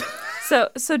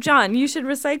 So John, you should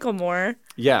recycle more.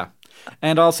 Yeah.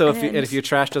 And also, if your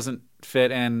trash doesn't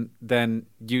fit in, then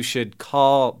you should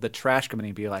call the trash company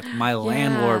and be like, my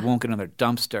landlord won't get another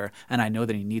dumpster, and I know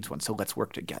that he needs one, so let's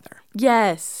work together.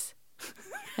 Yes.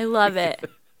 I love it.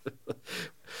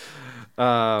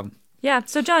 Yeah,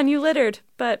 so John, you littered,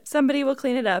 but somebody will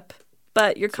clean it up.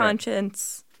 But your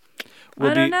conscience,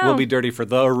 will be dirty for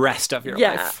the rest of your life.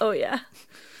 Yeah, oh yeah.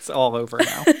 It's all over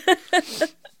now.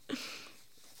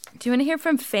 Do you want to hear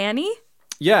from Fanny?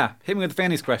 Yeah, hit me with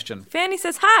Fanny's question. Fanny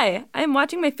says, hi, I'm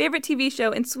watching my favorite TV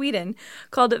show in Sweden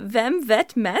called Vem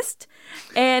Vet Mest,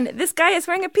 and this guy is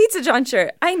wearing a Pizza John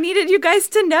shirt. I needed you guys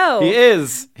to know. He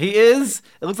is. It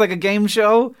looks like a game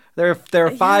show. There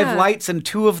are 5 lights and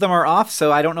 2 of them are off,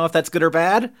 so I don't know if that's good or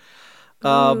bad.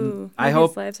 I hope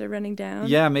his lives are running down.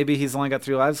 Yeah, maybe he's only got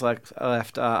 3 lives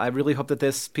left. I really hope that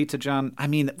this Pizza John. I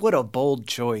mean, what a bold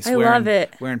choice. I love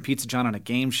it. Wearing Pizza John on a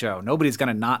game show. Nobody's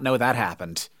gonna not know that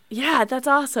happened. Yeah, that's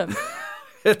awesome.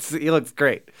 He looks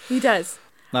great. He does.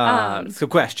 So,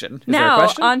 question. Is now, there a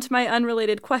question? On to my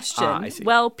unrelated question. I see.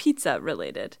 Well, pizza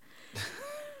related.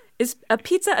 Is a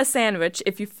pizza a sandwich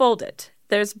if you fold it?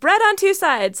 There's bread on 2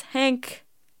 sides. Hank,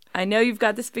 I know you've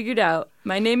got this figured out.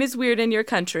 My name is weird in your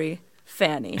country.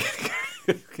 Fanny.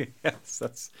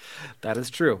 Yes, that is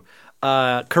true.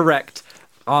 Correct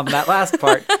on that last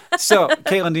part. So,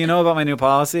 Caitlin, do you know about my new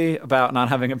policy about not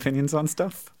having opinions on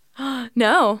stuff?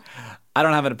 No. I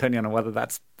don't have an opinion on whether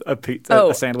that's a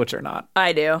sandwich or not.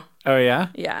 I do. Oh, yeah?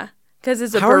 Yeah. Because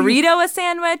is a burrito a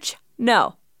sandwich?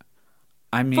 No.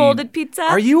 I mean, folded pizza?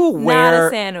 Are you aware not a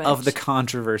sandwich. of the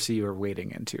controversy you're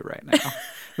wading into right now?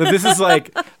 That this is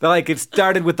like it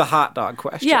started with the hot dog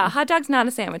question. Yeah, hot dog's not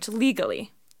a sandwich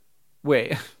legally.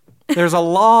 Wait, there's a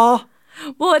law?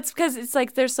 Well, it's because it's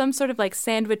like there's some sort of like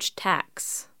sandwich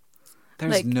tax.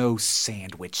 There's no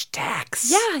sandwich tax.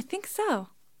 Yeah, I think so.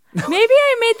 Maybe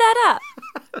I made that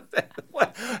up.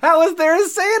 What? How is there a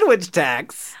sandwich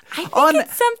tax? I think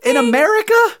it's something... In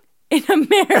America? In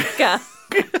America.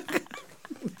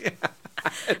 Yeah.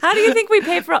 How do you think we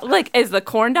pay for... Like, is the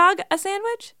corn dog a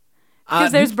sandwich?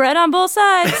 Because there's bread on both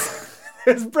sides.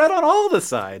 There's bread on all the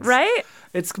sides. Right?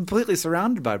 It's completely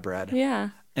surrounded by bread.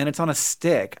 Yeah. And it's on a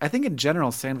stick. I think in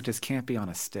general, sandwiches can't be on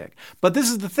a stick. But this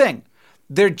is the thing.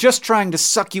 They're just trying to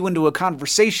suck you into a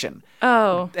conversation.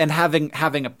 Oh. And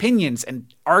having opinions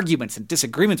and arguments and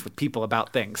disagreements with people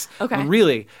about things. Okay. And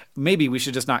really, maybe we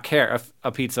should just not care if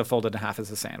a pizza folded in half is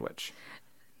a sandwich.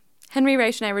 Henry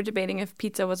Reich and I were debating if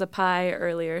pizza was a pie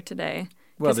earlier today.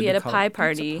 Because he had a pie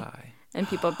party. And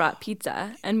people brought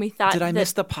pizza, and we thought... Did I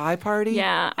miss the pie party?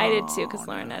 Yeah, I did too, because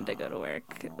Lauren had to go to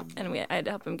work, and I had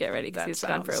to help him get ready because he was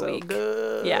gone for a week.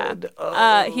 Good. Yeah.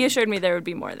 Oh. He assured me there would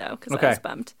be more, though, because I was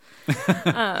bummed.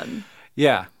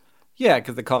 Yeah. Yeah,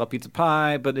 because they call it pizza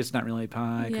pie, but it's not really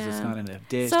pie because it's not in a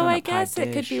dish. So I guess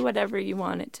it could be whatever you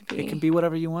want it to be. It can be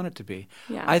whatever you want it to be.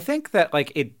 Yeah. I think that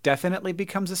it definitely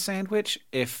becomes a sandwich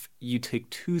if you take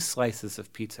 2 slices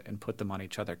of pizza and put them on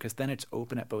each other, because then it's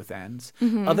open at both ends.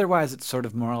 Mm-hmm. Otherwise, it's sort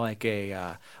of more like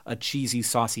a cheesy,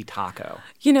 saucy taco.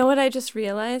 You know what I just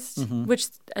realized? Mm-hmm. Which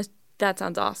that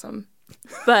sounds awesome.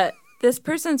 But this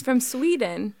person's from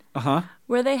Sweden,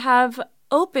 where they have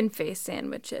open-faced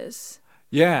sandwiches.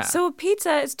 Yeah. So a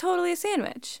pizza is totally a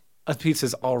sandwich. A pizza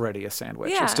is already a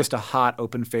sandwich. Yeah. It's just a hot,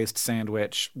 open-faced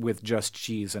sandwich with just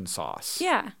cheese and sauce.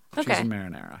 Yeah. Okay. Cheese and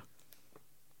marinara.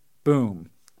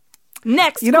 Boom.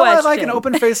 Next question. You know what I like an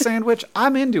open-faced sandwich?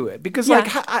 I'm into it. Because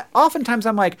oftentimes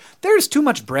I'm like, there's too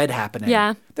much bread happening.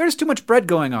 Yeah. There's too much bread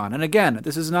going on. And again,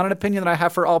 this is not an opinion that I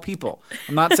have for all people.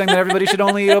 I'm not saying that everybody should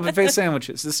only eat open-faced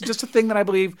sandwiches. This is just a thing that I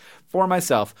believe for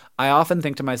myself. I often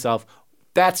think to myself,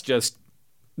 that's just...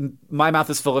 My mouth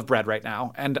is full of bread right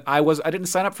now, and I didn't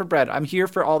sign up for bread. I'm here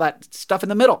for all that stuff in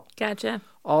the middle. Gotcha.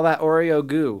 All that Oreo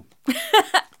goo.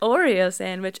 Oreo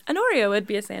sandwich. An Oreo would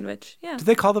be a sandwich. Yeah. Do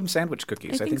they call them sandwich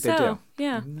cookies? I think they do.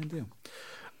 Yeah. They do.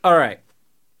 All right.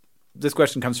 This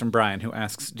question comes from Brian, who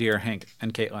asks, Dear Hank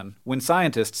and Caitlin, when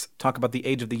scientists talk about the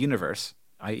age of the universe,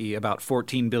 i.e. about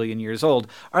 14 billion years old,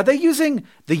 are they using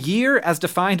the year as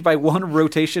defined by one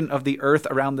rotation of the Earth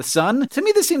around the sun? To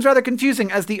me, this seems rather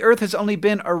confusing, as the Earth has only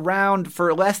been around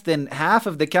for less than half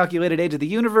of the calculated age of the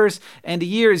universe, and a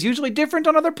year is usually different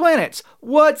on other planets.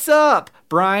 What's up?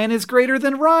 Brian is greater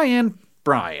than Ryan.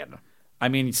 Brian. I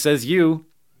mean, says you.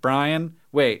 Brian.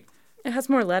 Wait. It has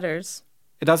more letters.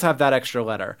 It does have that extra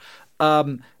letter.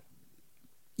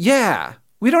 Yeah.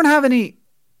 We don't have any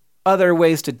other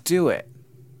ways to do it.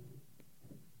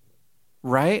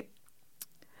 Right?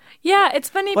 Yeah, it's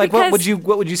funny like because...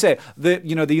 what would you say? The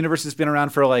universe has been around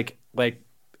for like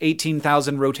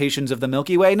 18,000 rotations of the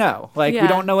Milky Way? No. We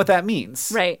don't know what that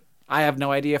means. Right. I have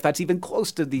no idea if that's even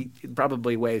close to the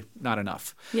probably way not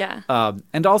enough. Yeah.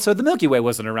 And also the Milky Way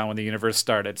wasn't around when the universe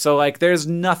started. So there's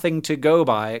nothing to go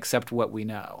by except what we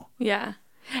know. Yeah.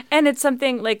 And it's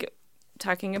something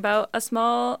talking about a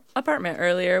small apartment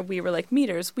earlier, we were like,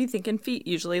 meters, we think in feet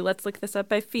usually. Let's look this up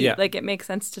by feet. Yeah. It makes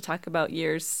sense to talk about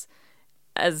years,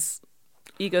 as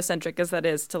egocentric as that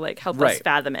is, to help us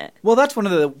fathom it. Well, that's one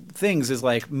of the things is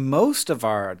most of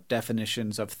our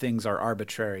definitions of things are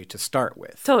arbitrary to start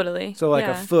with. Totally. So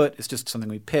a foot is just something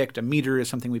we picked, a meter is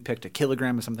something we picked, a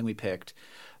kilogram is something we picked.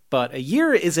 But a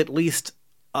year is at least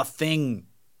a thing.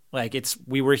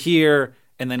 We were here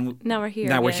and then now we're here.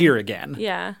 Now we're here again.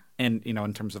 Yeah. And,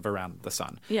 in terms of around the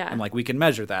sun. Yeah. And, we can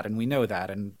measure that, and we know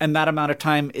that. And that amount of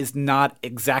time is not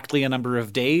exactly a number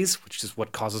of days, which is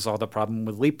what causes all the problem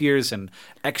with leap years and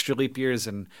extra leap years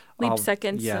and... Leap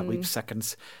seconds. Yeah, leap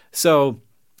seconds. So,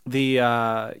 it's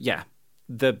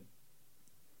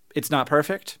not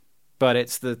perfect, but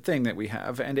it's the thing that we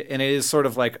have. And it is sort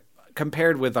of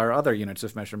compared with our other units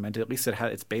of measurement, at least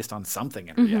it's based on something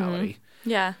in reality.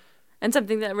 Yeah. And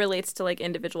something that relates to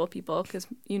individual people, because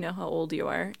you know how old you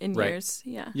are in years.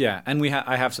 Yeah. Yeah, and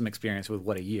I have some experience with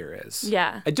what a year is.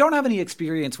 Yeah. I don't have any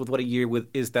experience with what a year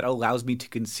is that allows me to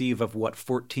conceive of what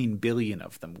 14 billion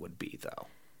of them would be, though.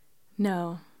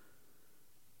 No.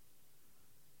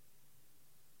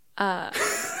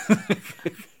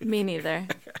 Me neither.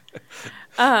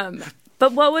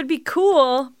 But what would be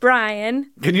cool, Brian?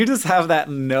 Can you just have that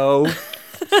like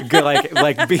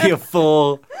be a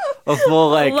full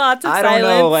like lots of I silence.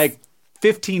 don't know, like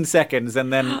 15 seconds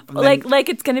and then like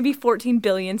it's gonna be 14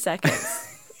 billion seconds.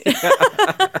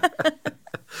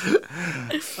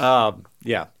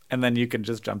 Yeah, and then you can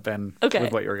just jump in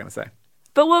with what you were gonna say.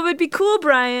 But what would be cool,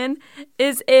 Brian,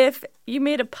 is if you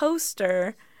made a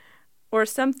poster or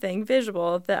something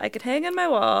visual that I could hang on my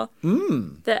wall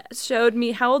that showed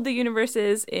me how old the universe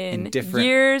is in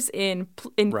years, in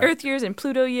Earth years, and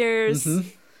Pluto years.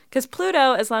 Because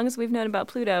Pluto, as long as we've known about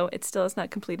Pluto, it still has not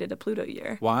completed a Pluto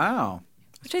year. Wow.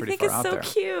 Which I think is so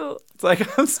cute. It's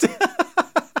like I'm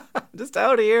just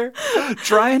out here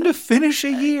trying to finish a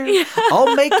year. Yeah.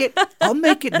 I'll make it.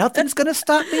 Nothing's going to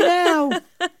stop me now.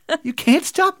 You can't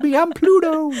stop me. I'm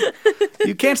Pluto.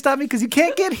 You can't stop me because you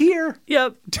can't get here.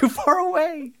 Yep. Too far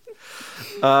away.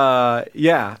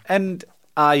 Yeah. And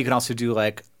you can also do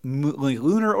like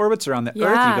lunar orbits around the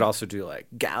Earth. You could also do like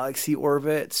galaxy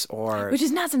orbits which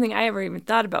is not something I ever even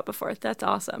thought about before. That's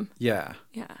awesome. Yeah.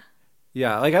 Yeah.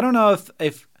 Yeah. Like, I don't know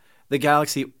if the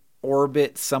galaxy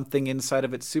orbit something inside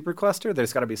of its supercluster.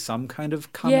 There's got to be some kind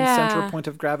of common central point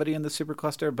of gravity in the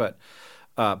supercluster, but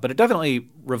it definitely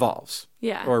revolves.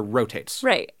 Yeah. Or rotates.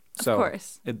 Right. Of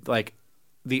course. It, like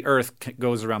the Earth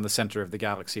goes around the center of the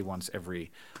galaxy once every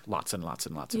lots and lots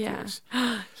and lots of years.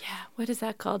 Yeah. What is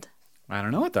that called? I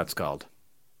don't know what that's called.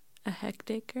 A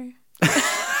hectacre?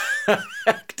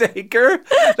 Hectacre?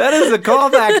 That is a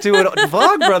callback to a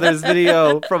Vlogbrothers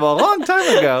video from a long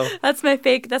time ago. That's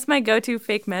my go-to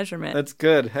fake measurement. That's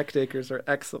good. Hectacres are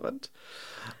excellent.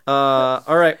 All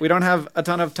right, we don't have a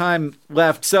ton of time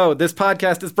left, so this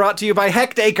podcast is brought to you by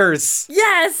hectacres.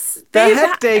 Yes! The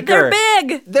hectacre. They're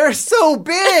big! They're so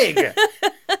big!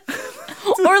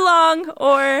 Or long,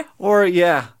 or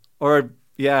yeah.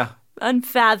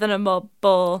 Unfathomable.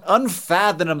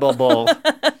 Unfathomable.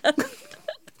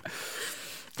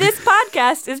 This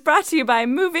podcast is brought to you by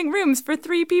moving rooms for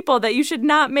 3 people that you should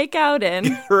not make out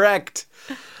in. Correct.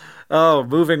 Oh,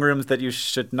 moving rooms that you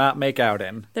should not make out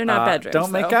in. They're not bedrooms.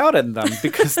 Don't make out in them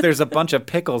because there's a bunch of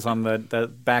pickles on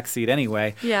the back seat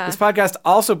anyway. Yeah. This podcast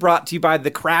also brought to you by the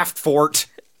Craft Fort.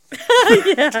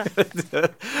 Yeah.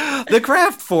 The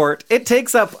Craft Fort. It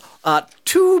takes up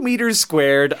 2 meters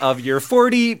squared of your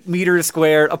 40 meter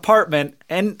square apartment,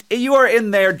 and you are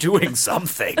in there doing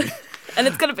something. And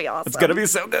it's going to be awesome. It's going to be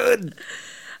so good.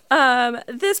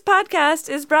 This podcast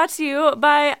is brought to you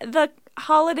by the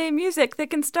holiday music that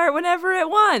can start whenever it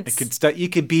wants. It could start. You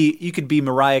could be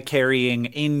Mariah carrying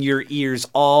in your ears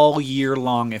all year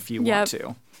long if you want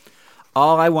to.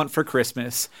 All I want for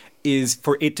Christmas is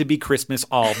for it to be Christmas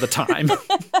all the time.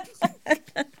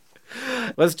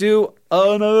 Let's do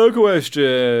another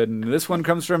question. This one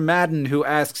comes from Madden, who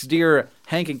asks, "Dear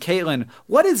Hank and Caitlin,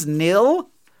 what is nil?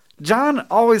 John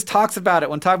always talks about it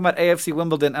when talking about AFC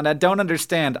Wimbledon, and I don't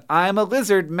understand. I'm a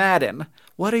lizard, Madden."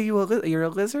 What are you? You're a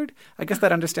lizard? I guess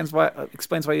that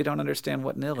explains why you don't understand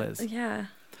what nil is. Yeah,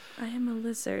 I am a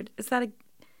lizard. Is that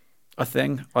a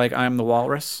thing? Like I'm the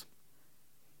walrus?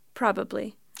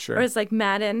 Probably. Sure. Or is like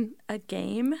Madden a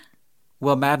game?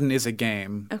 Well, Madden is a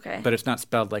game. Okay. But it's not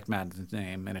spelled like Madden's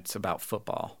name, and it's about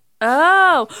football.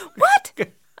 Oh, what?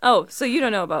 Oh, so you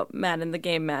don't know about Madden, the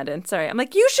game Madden. Sorry. I'm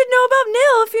like, you should know about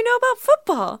nil if you know about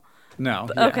football. No.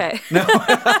 Yeah. Okay. No.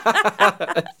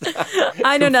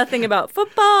 I know nothing about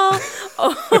football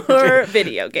or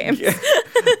video games.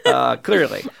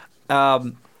 Clearly.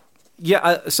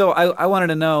 So I wanted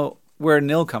to know where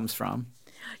nil comes from.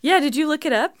 Yeah, did you look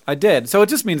it up? I did. So it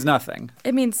just means nothing.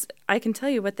 It means I can tell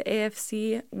you what the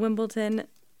AFC Wimbledon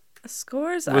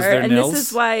scores are. Was there and nils? This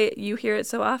is why you hear it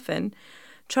so often.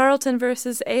 Charlton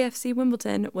versus AFC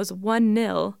Wimbledon was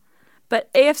 1-0.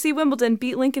 But AFC Wimbledon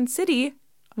beat Lincoln City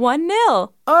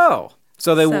 1-0. Oh,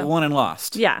 so they won and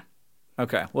lost. Yeah.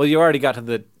 Okay. Well, you already got to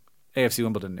the AFC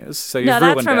Wimbledon news, so you've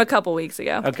ruined that's from it. a couple weeks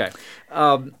ago. Okay.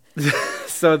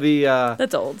 So the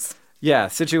that's olds. Yeah,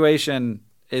 situation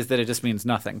is that it just means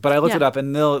nothing. But I looked it up,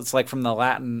 and nil, it's like from the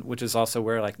Latin, which is also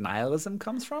where like nihilism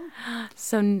comes from.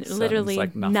 So literally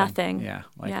like nothing. Yeah,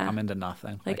 I'm into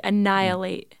nothing. Like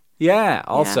annihilate. Yeah,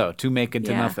 also to make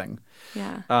into nothing.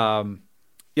 Yeah.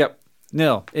 Yep,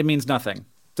 nil. It means nothing.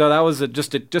 So that was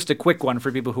just a quick one for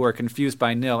people who are confused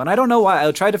by nil. And I don't know why.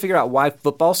 I tried to figure out why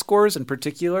football scores in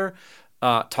particular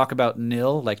talk about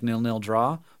nil, like 0-0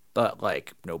 draw. But,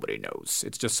 like, nobody knows.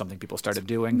 It's just something people started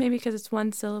doing. Maybe because it's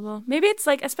one syllable. Maybe it's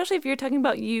like, especially if you're talking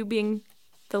about you being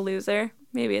the loser,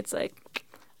 maybe it's like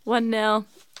 1-0.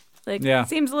 Like,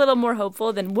 seems a little more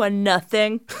hopeful than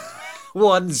 1-0.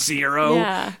 1-0.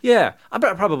 Yeah. Yeah.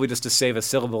 Probably just to save a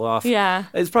syllable off. Yeah.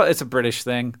 It's a British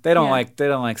thing. They don't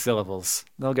like syllables.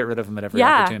 They'll get rid of them at every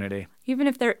opportunity. Even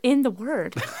if they're in the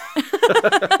word.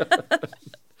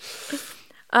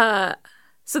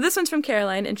 So this one's from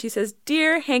Caroline, and she says,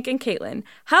 Dear Hank and Caitlin,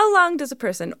 how long does a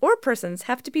person or persons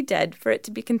have to be dead for it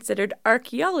to be considered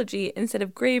archaeology instead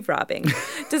of grave robbing?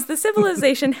 Does the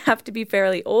civilization have to be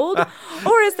fairly old,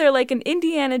 or is there like an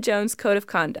Indiana Jones code of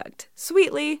conduct?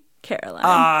 Sweetly, Caroline.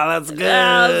 Ah, that's good.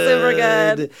 Super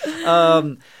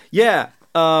good. Yeah.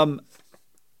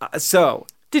 So...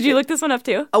 Did you look this one up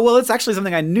too? Oh, well, it's actually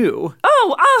something I knew.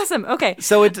 Oh, awesome. Okay.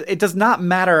 So it does not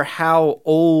matter how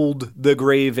old the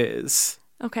grave is.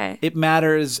 Okay. It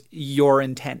matters your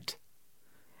intent.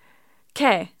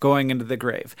 Okay. Going into the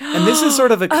grave. And this is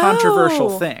sort of a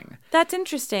controversial thing. That's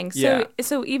interesting.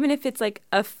 So even if it's like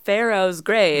a pharaoh's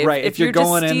grave, right? If you're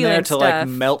going in there to like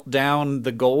melt down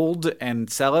the gold and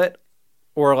sell it,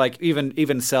 or like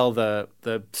even sell the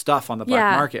stuff on the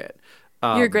black market,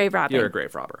 you're grave robbing. You're a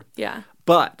grave robber. Yeah.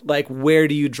 But like, where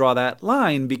do you draw that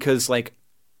line? Because like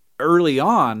early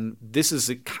on, this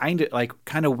is kind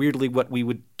of weirdly what we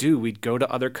would do. We'd go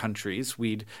to other countries.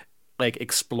 We'd like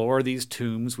explore these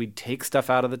tombs. We'd take stuff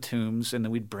out of the tombs, and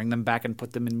then we'd bring them back and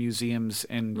put them in museums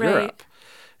in Europe.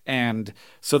 And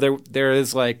so there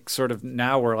is like sort of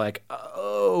now we're like,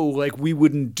 oh, like we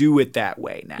wouldn't do it that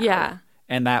way now. Yeah.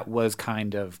 And that was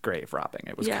kind of grave robbing.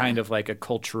 It was kind of like a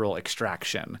cultural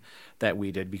extraction that we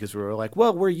did because we were like,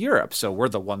 well, we're Europe, so we're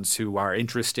the ones who are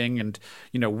interesting. And,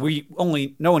 no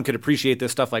one could appreciate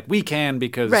this stuff like we can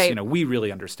because, we really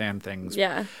understand things.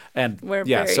 Yeah. And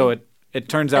we're so it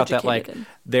turns out that like and...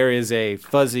 there is a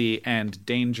fuzzy and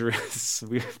dangerous,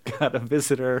 we've got a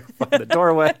visitor on the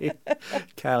doorway.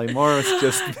 Callie Moore was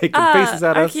just making faces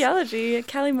at us. Archaeology.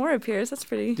 Callie Moore appears. That's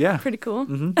pretty cool.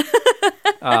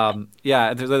 Mm-hmm.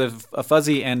 There's a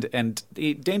fuzzy and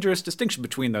dangerous distinction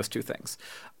between those two things.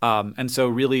 And so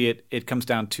really it comes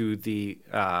down to the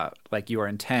your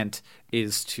intent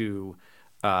is to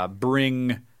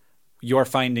bring your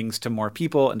findings to more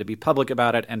people and to be public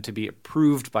about it and to be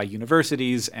approved by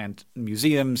universities and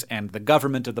museums and the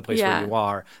government of the place where you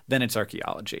are, then it's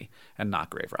archaeology and not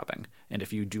grave robbing. And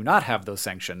if you do not have those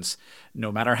sanctions,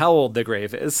 no matter how old the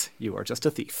grave is, you are just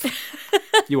a thief.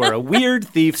 You are a weird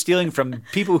thief stealing from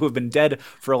people who have been dead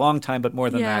for a long time, but more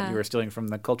than that, you are stealing from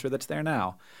the culture that's there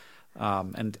now.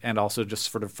 And also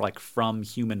just sort of like from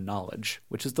human knowledge,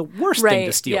 which is the worst thing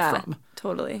to steal from.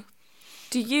 Totally.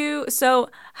 So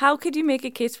how could you make a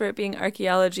case for it being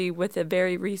archaeology with a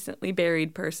very recently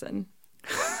buried person?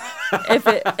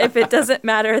 if it doesn't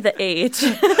matter the age.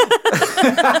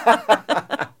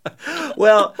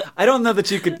 Well, I don't know that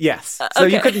you could. Yes. So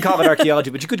you couldn't call it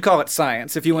archaeology, but you could call it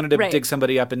science. If you wanted to dig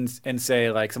somebody up and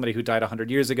say like somebody who died 100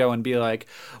 years ago and be like,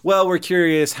 well, we're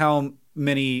curious how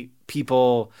many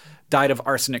people died of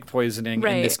arsenic poisoning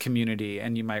in this community,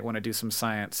 and you might want to do some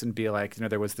science and be like,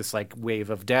 there was this like wave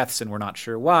of deaths and we're not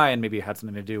sure why, and maybe it had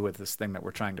something to do with this thing that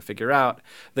we're trying to figure out,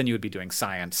 then you would be doing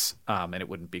science, and it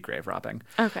wouldn't be grave robbing.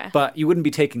 Okay. But you wouldn't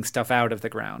be taking stuff out of the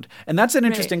ground. And that's an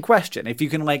interesting question. If you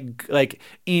can like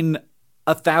in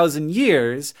 1,000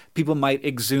 years, people might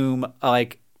exhume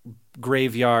like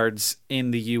graveyards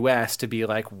in the U.S. to be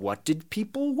like, what did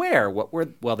people wear?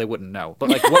 They wouldn't know, but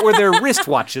like, what were their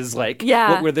wristwatches like?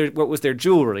 Yeah. What was their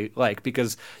jewelry like?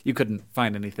 Because you couldn't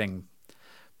find anything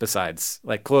besides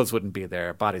like clothes wouldn't be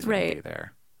there, bodies wouldn't be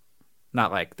there.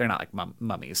 Not like they're not like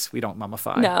mummies. We don't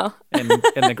mummify in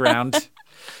the ground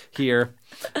here.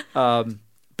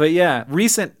 But yeah,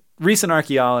 recent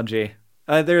archaeology.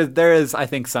 There is, I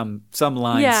think, some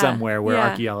line somewhere where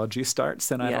archaeology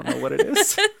starts, and I don't know what it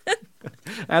is.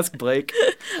 Ask Blake.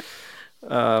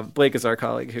 Blake is our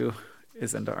colleague who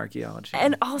is into archaeology.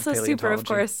 And also super, of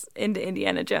course, into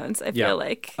Indiana Jones, I feel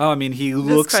like. Oh, I mean, he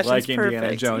looks like Indiana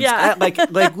perfect. Jones. Yeah. like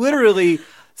literally,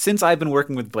 since I've been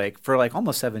working with Blake for like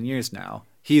almost 7 years now,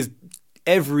 he's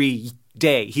every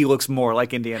day he looks more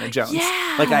like Indiana Jones.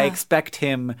 Yeah. Like I expect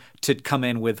him to come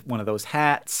in with one of those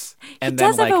hats. And he then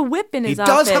does have a whip in his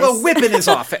office. He does have a whip in his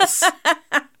office.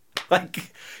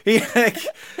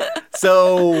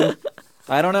 So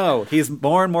I don't know. He's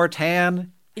more and more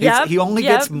tan. He only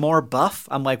gets more buff.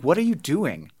 I'm like, what are you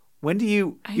doing? When do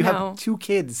you have 2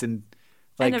 kids and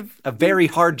like a very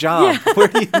hard job? Yeah. Where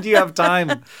do you have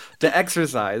time to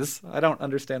exercise? I don't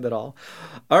understand at all.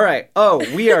 All right. Oh,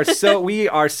 we are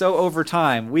so over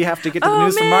time. We have to get to the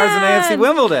news from Mars and AFC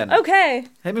Wimbledon. Okay.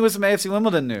 Hit me with some AFC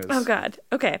Wimbledon news. Oh God.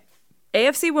 Okay.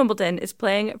 AFC Wimbledon is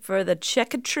playing for the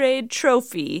Checkatrade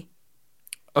Trophy.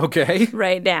 Okay.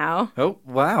 Right now. Oh,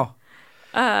 wow.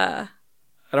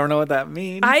 I don't know what that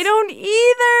means. I don't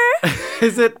either.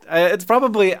 Is it? It's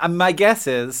probably, my guess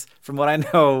is, from what I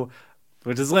know,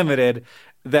 which is limited,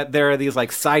 that there are these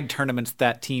like side tournaments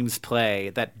that teams play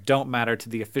that don't matter to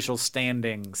the official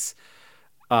standings,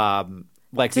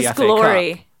 like just the FA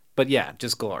glory. Cup. But yeah,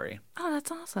 just glory. Oh,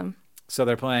 that's awesome. So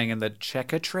they're playing in the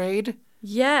Czech-a-Trade?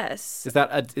 Yes. Is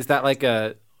that like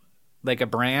a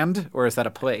brand, or is that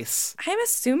a place? I'm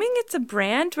assuming it's a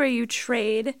brand where you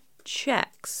trade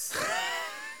checks.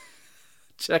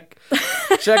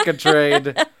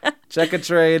 Czech-a-Trade.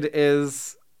 Czech-a-Trade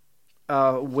is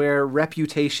where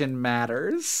reputation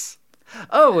matters.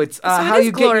 Oh, it's So how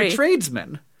you glory. get your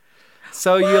tradesmen.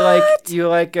 So What? you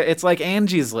like it's like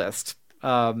Angie's List.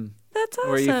 That's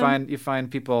awesome. Where you find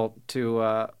people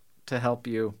to help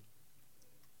you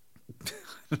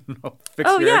fix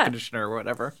your air conditioner or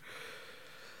whatever.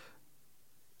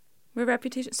 Where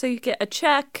reputation. So you get a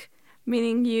check,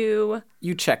 meaning you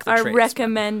check the are tradesmen.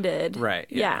 recommended. Right.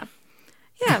 Yeah.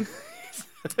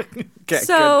 Okay,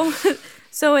 so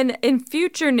so in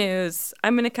future news,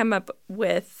 I'm going to come up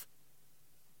with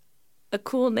a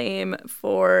cool name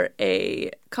for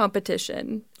a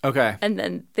competition. Okay. And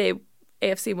then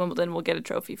AFC Wimbledon will get a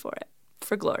trophy for it,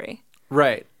 for glory.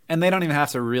 Right. And they don't even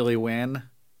have to really win.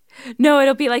 No,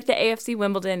 it'll be like the AFC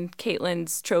Wimbledon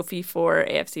Caitlin's trophy for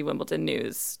AFC Wimbledon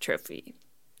News trophy.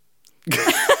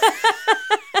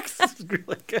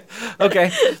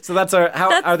 Okay, so that's our.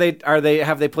 Are they?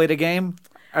 Have they played a game?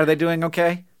 Are they doing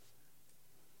okay?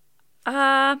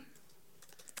 I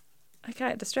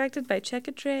got distracted by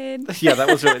Czech-a-Trade. Yeah, that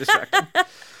was really distracting.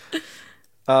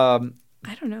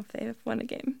 I don't know if they have won a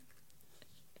game.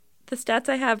 The stats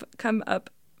I have come up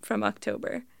from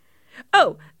October.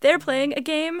 Oh, they're playing a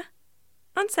game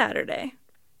on Saturday.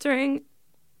 They're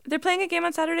playing a game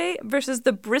on Saturday versus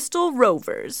the Bristol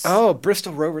Rovers. Oh,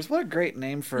 Bristol Rovers! What a great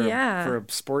name for a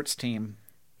sports team.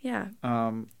 Yeah.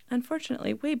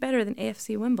 Unfortunately, way better than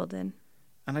AFC Wimbledon.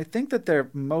 And I think that their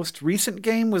most recent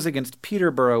game was against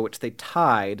Peterborough, which they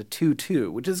tied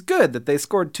 2-2, which is good that they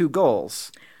scored 2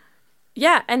 goals.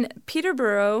 Yeah, and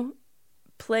Peterborough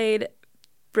played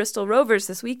Bristol Rovers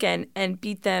this weekend and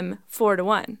beat them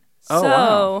 4-1. Oh, so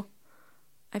wow.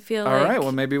 I feel all like right,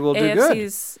 well, maybe we'll do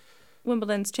AFC's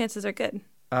Wimbledon's chances are good.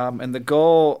 And the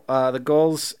goals on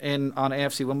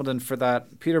AFC Wimbledon for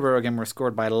that Peterborough game were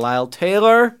scored by Lyle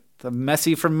Taylor, the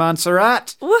Messi from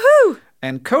Montserrat. Woohoo!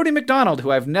 And Cody McDonald,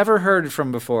 who I've never heard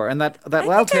from before. And that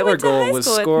Lyle Taylor goal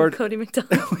was scored. Cody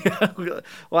McDonald.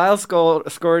 Lyle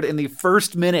scored in the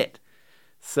first minute.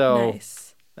 So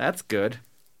nice. That's good.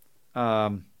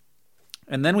 And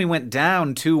then we went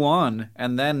down 2-1,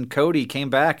 and then Cody came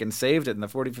back and saved it in the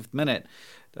 45th minute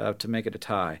to make it a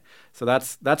tie. So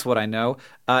that's what I know.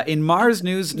 In Mars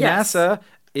news, yes. NASA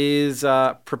is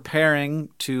preparing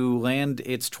to land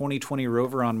its 2020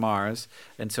 rover on Mars,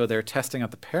 and so they're testing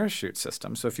out the parachute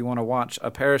system. So if you want to watch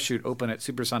a parachute open at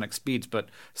supersonic speeds but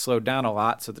slowed down a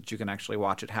lot so that you can actually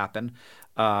watch it happen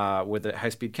with a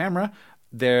high-speed camera,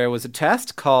 there was a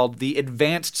test called the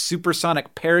Advanced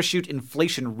Supersonic Parachute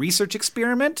Inflation Research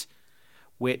Experiment,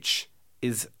 which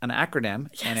is an acronym,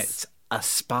 and it's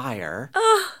ASPIRE.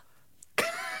 Oh.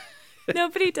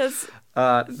 Nobody does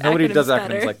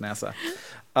acronyms like NASA.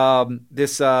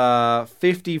 This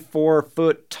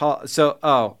 54-foot tall.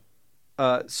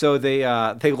 So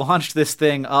they launched this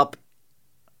thing up.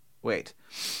 Wait.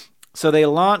 So they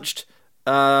launched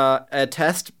a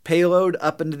test payload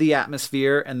up into the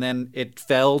atmosphere, and then it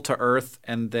fell to Earth,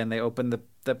 and then they opened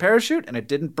the parachute, and it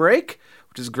didn't break,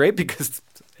 which is great because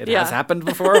it has happened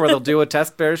before where they'll do a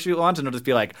test parachute launch and it'll just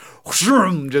be like, whoosh,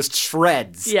 just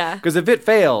shreds. Yeah. Because if it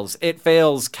fails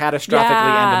catastrophically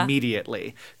and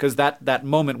immediately. Because that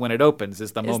moment when it opens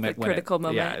is the moment when critical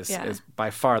moment. Is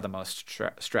by far the most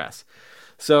stress.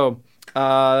 So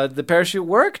the parachute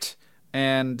worked,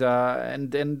 and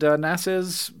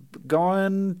NASA's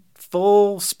going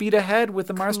full speed ahead with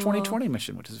the Mars 2020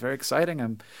 mission, which is very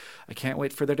exciting. I can't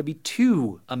wait for there to be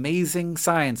 2 amazing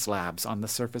science labs on the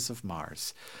surface of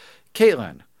Mars.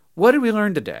 Caitlin, what did we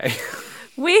learn today?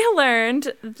 We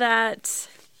learned that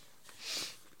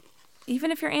even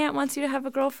if your aunt wants you to have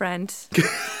a girlfriend,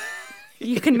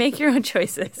 you can make your own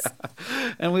choices. Yeah.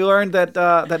 And we learned that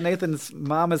Nathan's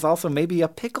mom is also maybe a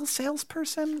pickle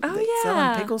salesperson.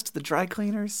 Selling pickles to the dry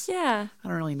cleaners. Yeah. I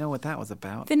don't really know what that was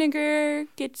about. Vinegar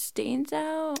gets stains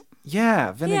out.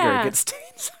 Yeah, vinegar gets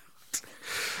stains out.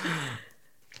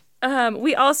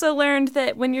 We also learned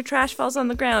that when your trash falls on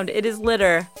the ground, it is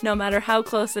litter, no matter how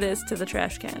close it is to the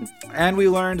trash can. And we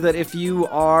learned that if you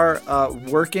are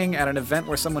working at an event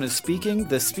where someone is speaking,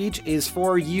 the speech is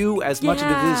for you as much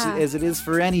as it is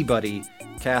for anybody.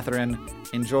 Catherine,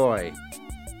 enjoy.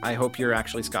 I hope you're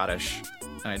actually Scottish.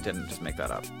 I didn't just make that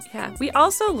up. Yeah. We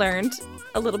also learned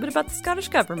a little bit about the Scottish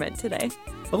government today.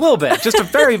 A little bit. Just a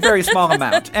very, very small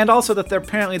amount. And also that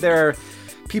there are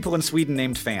people in Sweden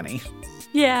named Fanny.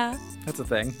 Yeah. That's a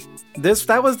thing.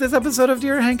 That was this episode of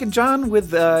Dear Hank and John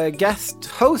with guest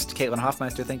host Caitlin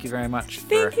Hofmeister. Thank you very much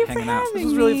for hanging out. This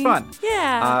was really fun.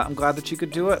 Yeah. I'm glad that you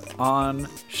could do it on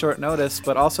short notice,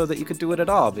 but also that you could do it at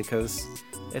all because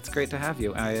it's great to have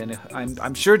you.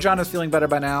 I'm sure John is feeling better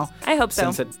by now. I hope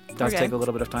so. Since it does take a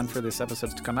little bit of time for these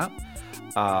episodes to come out.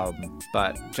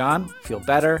 But John, feel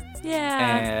better.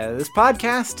 Yeah. This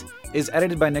podcast is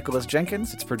edited by Nicholas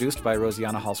Jenkins. It's produced by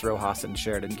Rosianna Hals-Rojas and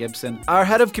Sheridan Gibson. Our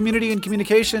head of community and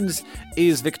communications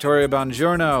is Victoria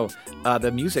Bongiorno.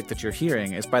 The music that you're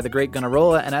hearing is by the great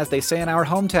Gunnarolla, and as they say in our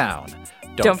hometown,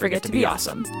 don't forget to be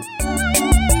awesome.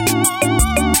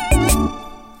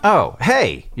 Oh,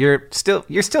 hey, you're still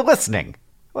listening.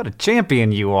 What a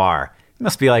champion you are. You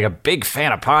must be like a big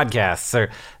fan of podcasts, or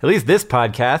at least this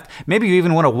podcast. Maybe you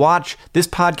even want to watch this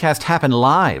podcast happen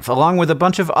live, along with a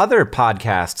bunch of other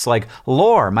podcasts like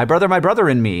Lore, My Brother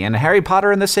and Me, and Harry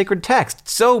Potter and the Sacred Text.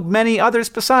 So many others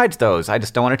besides those. I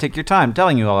just don't want to take your time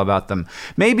telling you all about them.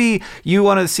 Maybe you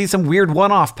want to see some weird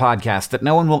one-off podcasts that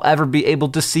no one will ever be able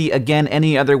to see again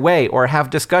any other way, or have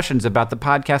discussions about the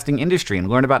podcasting industry and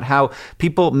learn about how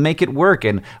people make it work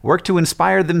and work to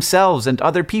inspire themselves and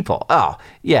other people. Oh,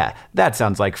 yeah, that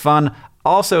sounds like fun.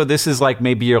 Also, this is like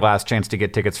maybe your last chance to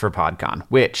get tickets for PodCon,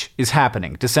 which is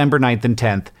happening December 9th and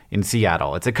 10th in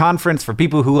Seattle. It's a conference for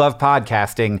people who love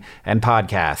podcasting and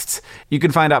podcasts. You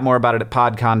can find out more about it at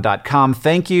podcon.com.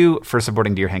 Thank you for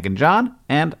supporting Dear Hank and John,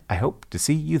 and I hope to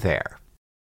see you there.